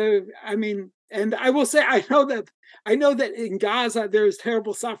it's a I mean, and I will say, I know that in Gaza there is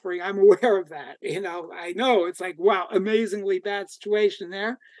terrible suffering. I'm aware of that. I know it's like, wow, amazingly bad situation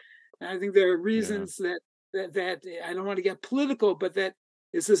there. And I think there are Yeah. reasons that I don't want to get political, but that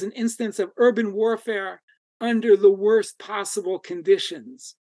this is an instance of urban warfare under the worst possible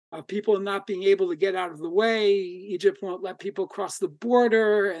conditions. of people not being able to get out of the way. Egypt won't let people cross the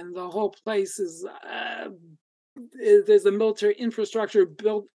border, and the whole place is there's a military infrastructure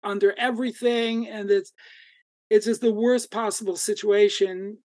built under everything, and it's just the worst possible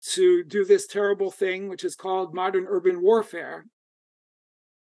situation to do this terrible thing, which is called modern urban warfare.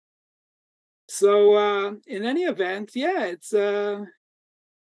 So in any event, yeah,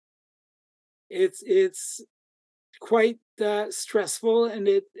 it's quite stressful, and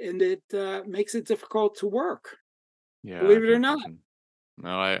it makes it difficult to work. Yeah, I Believe it can or not. imagine.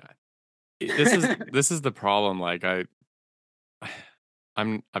 No, this is the problem. Like I've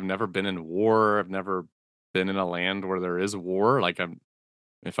never been in war. I've never been in a land where there is war. Like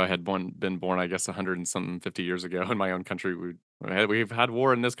if I had been born, I guess 100 and something 50 years ago in my own country, we've had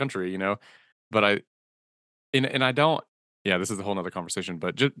war in this country, you know. But and I don't. Yeah, this is a whole nother conversation.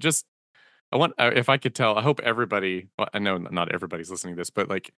 But just I want if I could tell. I hope everybody. Well, I know not everybody's listening to this, but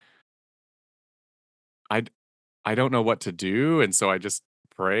like I I don't know what to do, and so I just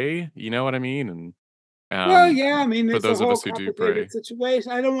pray. You know what I mean? And Well, um, yeah, I mean, for it's a those of whole us who do complicated pray,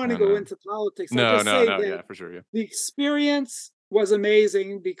 situation. I don't want I to don't go know. into politics. I No, just no, say no. that Yeah, for sure. Yeah. the experience was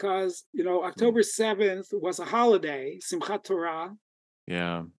amazing because, Mm, October 7th was a holiday, Simchat Torah,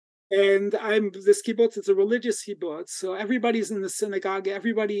 yeah. and I'm this kibbutz, it's a religious kibbutz, so everybody's in the synagogue,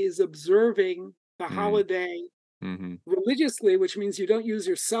 everybody is observing the Mm, holiday mm-hmm. religiously, which means you don't use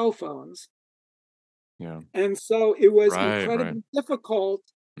your cell phones. Yeah. And so it was Right. Right. incredibly difficult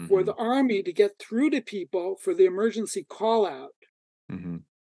for Mm-hmm. the army to get through to people for the emergency call out. Mm-hmm.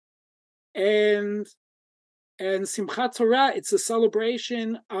 And Simchat Torah, it's a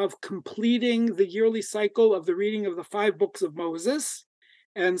celebration of completing the yearly cycle of the reading of the 5 books of Moses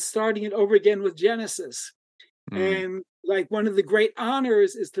and starting it over again with Genesis. Mm, And like one of the great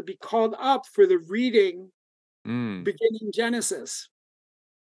honors is to be called up for the reading mm, beginning Genesis.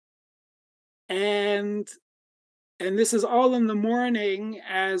 And this is all in the morning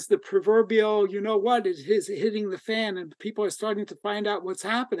as the proverbial, it is hitting the fan, and people are starting to find out what's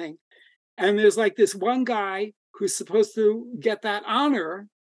happening. And there's like this one guy who's supposed to get that honor.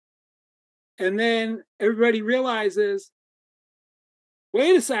 And then everybody realizes,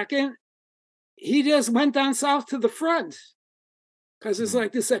 wait a second, he just went down south to the front because there's mm,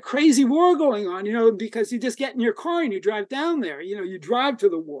 like this crazy war going on, because you just get in your car and you drive down there, you drive to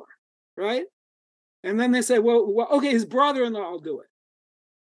the war, right? And then they say, well okay, his brother-in-law will do it.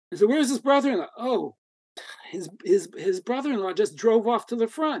 And so where's his brother-in-law? Oh, his brother-in-law just drove off to the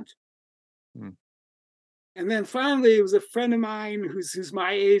front. mm, And then finally, it was a friend of mine who's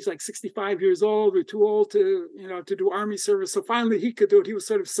my age, like 65 years old, or too old to do army service. So finally, he could do it. He was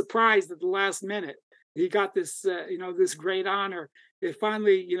sort of surprised at the last minute. He got this, this great honor. They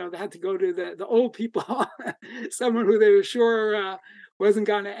finally, they had to go to the old people, someone who they were sure wasn't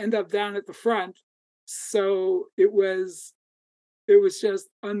going to end up down at the front. So it was just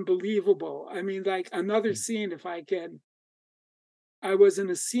unbelievable. I mean, like another mm, scene, if I can. I was in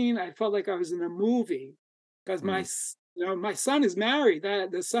a scene. I felt like I was in a movie because mm, my son is married.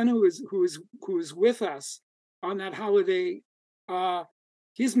 That the son who is with us on that holiday, uh,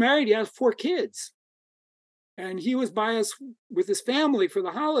 he's married. He has 4 kids, and he was by us with his family for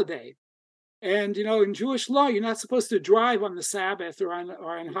the holiday. And in Jewish law, you're not supposed to drive on the Sabbath or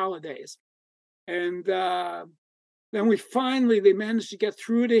on holidays. And then they managed to get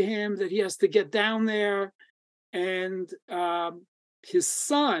through to him that he has to get down there, and his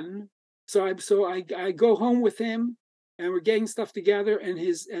son. So I go home with him, and we're getting stuff together. And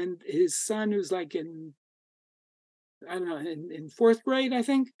his son, who's like in I don't know in 4th grade, I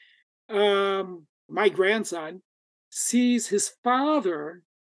think. My grandson sees his father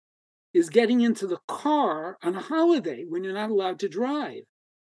is getting into the car on a holiday when you're not allowed to drive,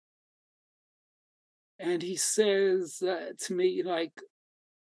 and he says to me like,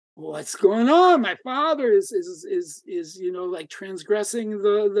 what's going on? My father is like transgressing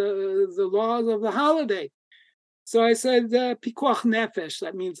the laws of the holiday. So I said, pikuach nefesh.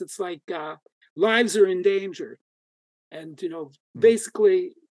 That means it's like lives are in danger, and mm,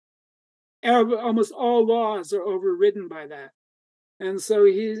 basically almost all laws are overridden by that. And so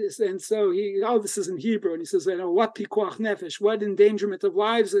he oh, this is in Hebrew, and he says, what pikuach nefesh? What endangerment of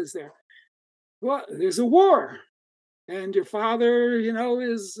lives is there? Well, there's a war. And your father,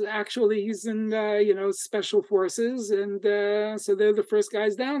 is actually he's in special forces, and so they're the first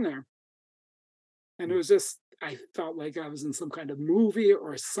guys down there. And it mm, was just I felt like I was in some kind of movie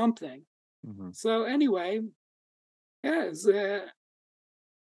or something. mhm. So anyway, yeah, it's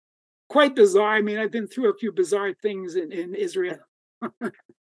quite bizarre. I mean, I've been through a few bizarre things in Israel,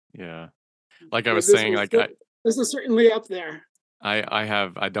 Yeah. Like I but was saying, like this was certainly up there.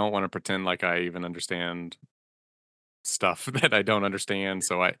 I don't want to pretend like I even understand stuff that I don't understand.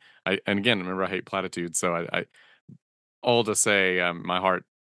 So and again, remember I hate platitudes. So I all to say, my heart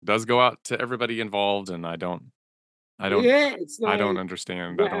does go out to everybody involved, and I don't, Yeah, it's I don't like,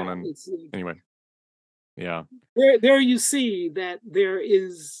 understand. I don't. wow, it's like, Anyway, yeah, there you see that there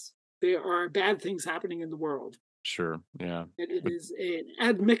are bad things happening in the world. sure, yeah. And it Which, is an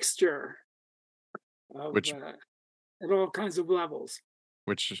admixture of which at all kinds of levels.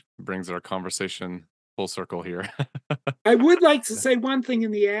 which brings our conversation full circle here. I would like to say one thing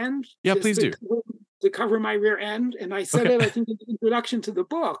in the end, Yeah, just please do. to cover my rear end, and I said Okay. it, I think, in the introduction to the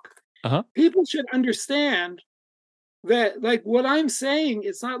book. Uh huh. People should understand that, like, what I'm saying,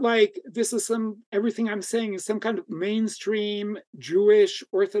 it's not like this is everything I'm saying is some kind of mainstream Jewish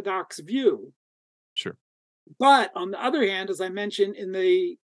Orthodox view. Sure. But on the other hand, as I mentioned in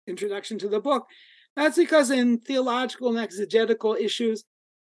the introduction to the book, that's because in theological and exegetical issues,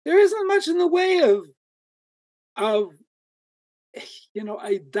 there isn't much in the way of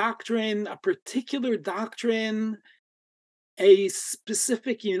a doctrine, a particular doctrine, a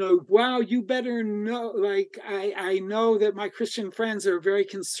specific, wow, you better know. Like I know that my Christian friends are very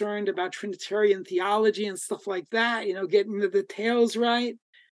concerned about Trinitarian theology and stuff like that, getting the details right.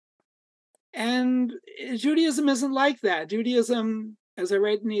 And Judaism isn't like that. Judaism, as I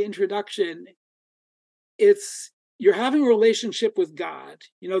write in the introduction, it's you're having a relationship with God.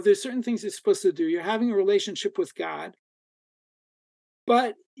 There's certain things you're supposed to do. You're having a relationship with God,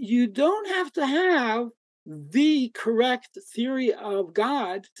 but you don't have to have the correct theory of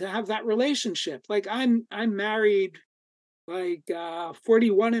God to have that relationship. Like I'm married like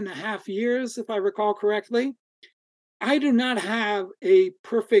 41 and a half years, if I recall correctly. I do not have a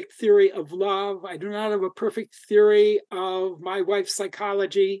perfect theory of love. I do not have a perfect theory of my wife's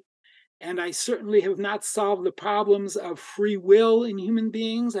psychology. And I certainly have not solved the problems of free will in human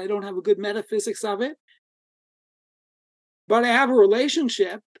beings. I don't have a good metaphysics of it. But I have a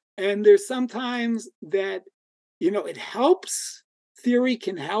relationship. And there's sometimes that, it helps. Theory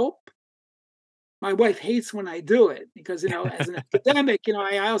can help. My wife hates when I do it because, as an academic,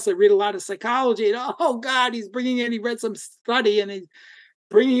 I also read a lot of psychology. And, oh, God, he read some study and he's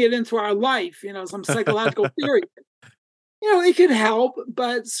bringing it into our life, some psychological theory. It can help,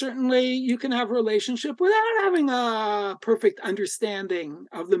 but certainly you can have a relationship without having a perfect understanding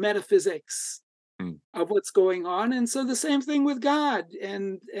of the metaphysics Mm. of what's going on. And so the same thing with God.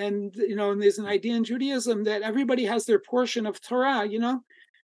 And there's an idea in Judaism that everybody has their portion of Torah.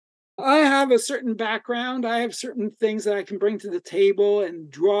 I have a certain background. I have certain things that I can bring to the table and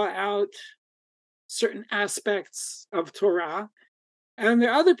draw out certain aspects of Torah. And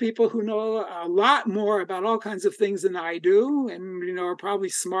there are other people who know a lot more about all kinds of things than I do, and are probably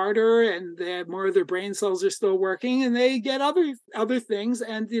smarter, and they have more of their brain cells are still working, and they get other things.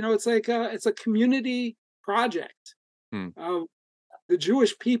 And it's like it's a community project Mm. of the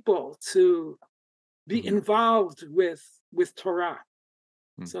Jewish people to be Mhm. involved with Torah.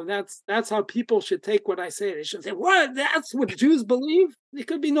 Mm. So that's how people should take what I say. They should say, "What? That's what Jews believe." It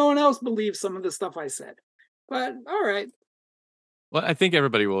could be no one else believes some of the stuff I said, but all right. Well, I think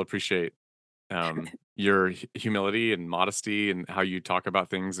everybody will appreciate your humility and modesty and how you talk about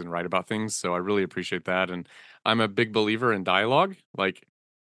things and write about things. So I really appreciate that. And I'm a big believer in dialogue. Like,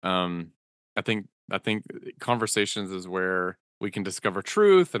 um, I think conversations is where we can discover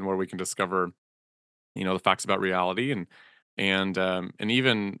truth and where we can discover, the facts about reality. And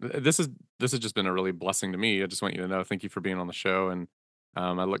even this has just been a really blessing to me. I just want you to know, thank you for being on the show. And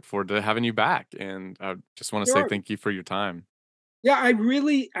I look forward to having you back. And I just want to say Sure. thank you for your time. Yeah, I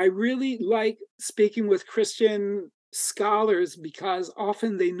really like speaking with Christian scholars because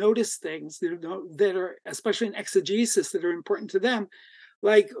often they notice things that are, especially in exegesis, that are important to them.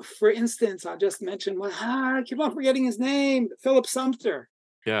 Like, for instance, I'll just mention, I keep on forgetting his name, Philip Sumter.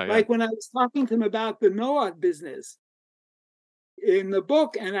 Yeah, yeah. Like when I was talking to him about the Noah business in the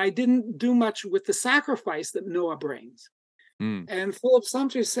book, and I didn't do much with the sacrifice that Noah brings. Mm, And Philip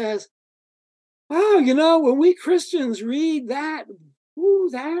Sumter says, "Oh, when we Christians read that, ooh,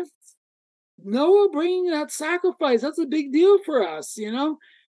 that Noah bringing that sacrifice, that's a big deal for us, And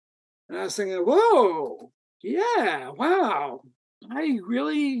I was thinking, whoa, yeah, wow. I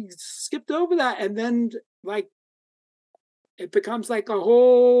really skipped over that. And then like it becomes like a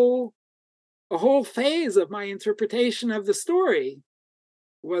whole phase of my interpretation of the story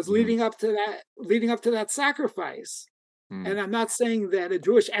was mhm, leading up to that sacrifice. mm. And I'm not saying that a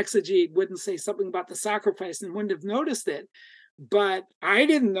Jewish exegete wouldn't say something about the sacrifice and wouldn't have noticed it, but I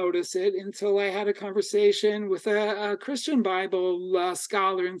didn't notice it until I had a conversation with a Christian Bible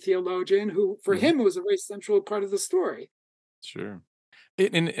scholar and theologian who, for Mhm. him, it was a very central part of the story. Sure.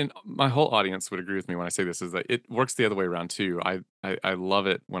 And my whole audience would agree with me when I say this, is that it works the other way around too. I love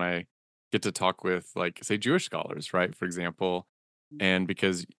it when I get to talk with, like, say, Jewish scholars, right? For example, and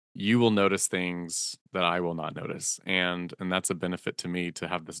because you will notice things that I will not notice, and that's a benefit to me to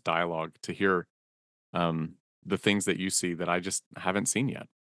have this dialogue, to hear um, the things that you see that I just haven't seen yet.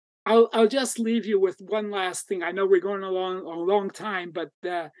 I'll just leave you with one last thing. I know we're going along a long time, but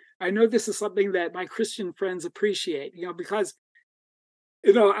I know this is something that my Christian friends appreciate. Because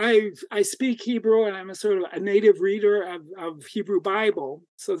I speak Hebrew and I'm a sort of a native reader of Hebrew Bible.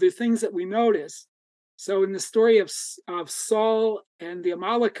 So there are things that we notice. So in the story of Saul and the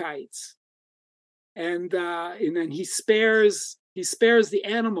Amalekites, and then he spares the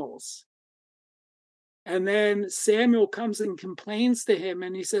animals. And then Samuel comes and complains to him,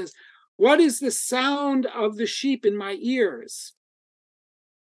 and he says, "What is the sound of the sheep in my ears?"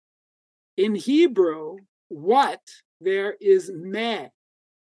 In Hebrew, what there is meh.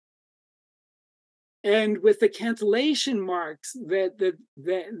 And with the cantillation marks that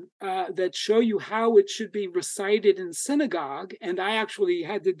show you how it should be recited in synagogue, and I actually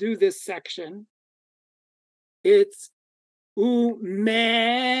had to do this section, it's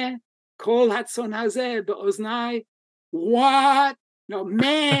meh. Kol hatzon hazeh be'oznai. What? No,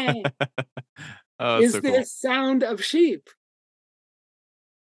 meh Oh, that's is so cool. this sound of sheep.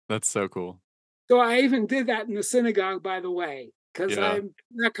 That's so cool. So I even did that in the synagogue, by the way, because Yeah. I'm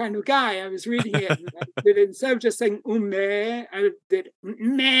that kind of guy. I was reading it, and I did it, instead of just saying meh, I did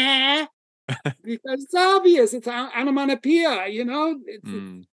meh, because it's obvious. It's onomatopoeia,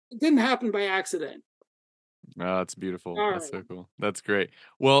 Mm. it didn't happen by accident. Oh, that's beautiful. All That's right. so cool. That's great.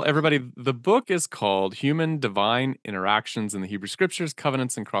 Well, everybody, the book is called Human Divine Interactions in the Hebrew Scriptures,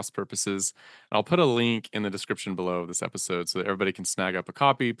 Covenants and Cross Purposes. And I'll put a link in the description below of this episode so that everybody can snag up a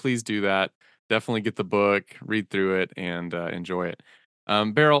copy. Please do that. Definitely get the book, read through it, and enjoy it.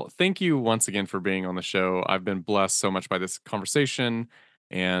 Beryl, thank you once again for being on the show. I've been blessed so much by this conversation,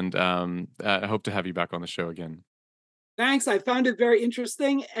 and I hope to have you back on the show again. Thanks. I found it very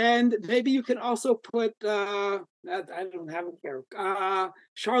interesting. And maybe you can also put, I don't have it here,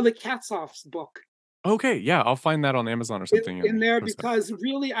 Charlotte Katzoff's book Okay, yeah, I'll find that on Amazon or something in and there, post that. because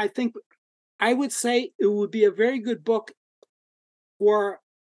really, I would say it would be a very good book for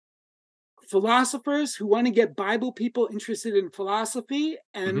philosophers who want to get Bible people interested in philosophy, Mhm.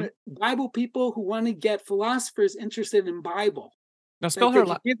 and Bible people who want to get philosophers interested in Bible. Now spell Like her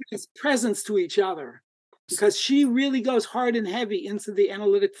they can give these presents to each other, s because she really goes hard and heavy into the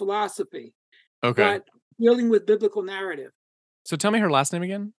analytic philosophy, okay. but dealing with biblical narrative. So tell me her last name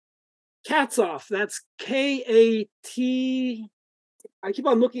again? Katzoff, that's K-A-T. I keep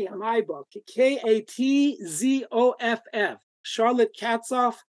on looking at my book. Katzoff. Charlotte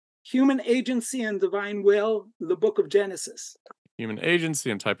Katzoff, Human Agency and Divine Will, the Book of Genesis. Human Agency,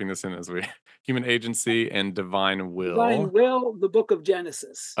 I'm typing this in as we Human Agency and Divine Divine Will. Will, the Book of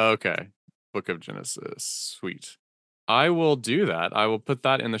Genesis. Okay. Book of Genesis. Sweet. I will do that. I will put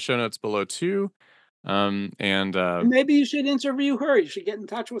that in the show notes below too. And And maybe you should interview her. You should get in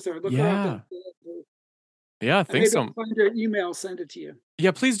touch with her. Look her up, yeah. Yeah, and thanks maybe so I'll find her email, send it to you. Yeah,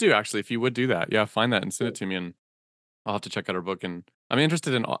 please do actually, if you would do that. Yeah, find that and send it Cool. to me, and I'll have to check out her book. And I'm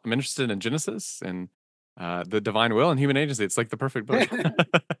interested in Genesis and the Divine Will and Human Agency. It's like the perfect book.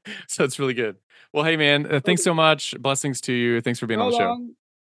 So it's really good. Well, hey man, thanks Okay. so much. Blessings to you. Thanks for being on So the show. long.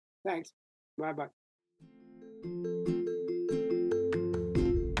 Thanks. Bye-bye.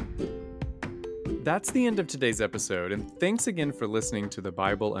 That's the end of today's episode, and thanks again for listening to The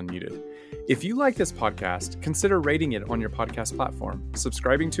Bible Unmuted. If you like this podcast, consider rating it on your podcast platform,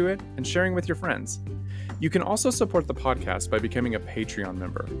 subscribing to it, and sharing with your friends. You can also support the podcast by becoming a Patreon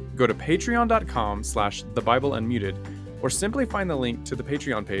member. Go to patreon.com/thebibleunmuted, or simply find the link to the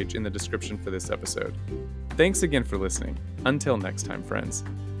Patreon page in the description for this episode. Thanks again for listening. Until next time, friends.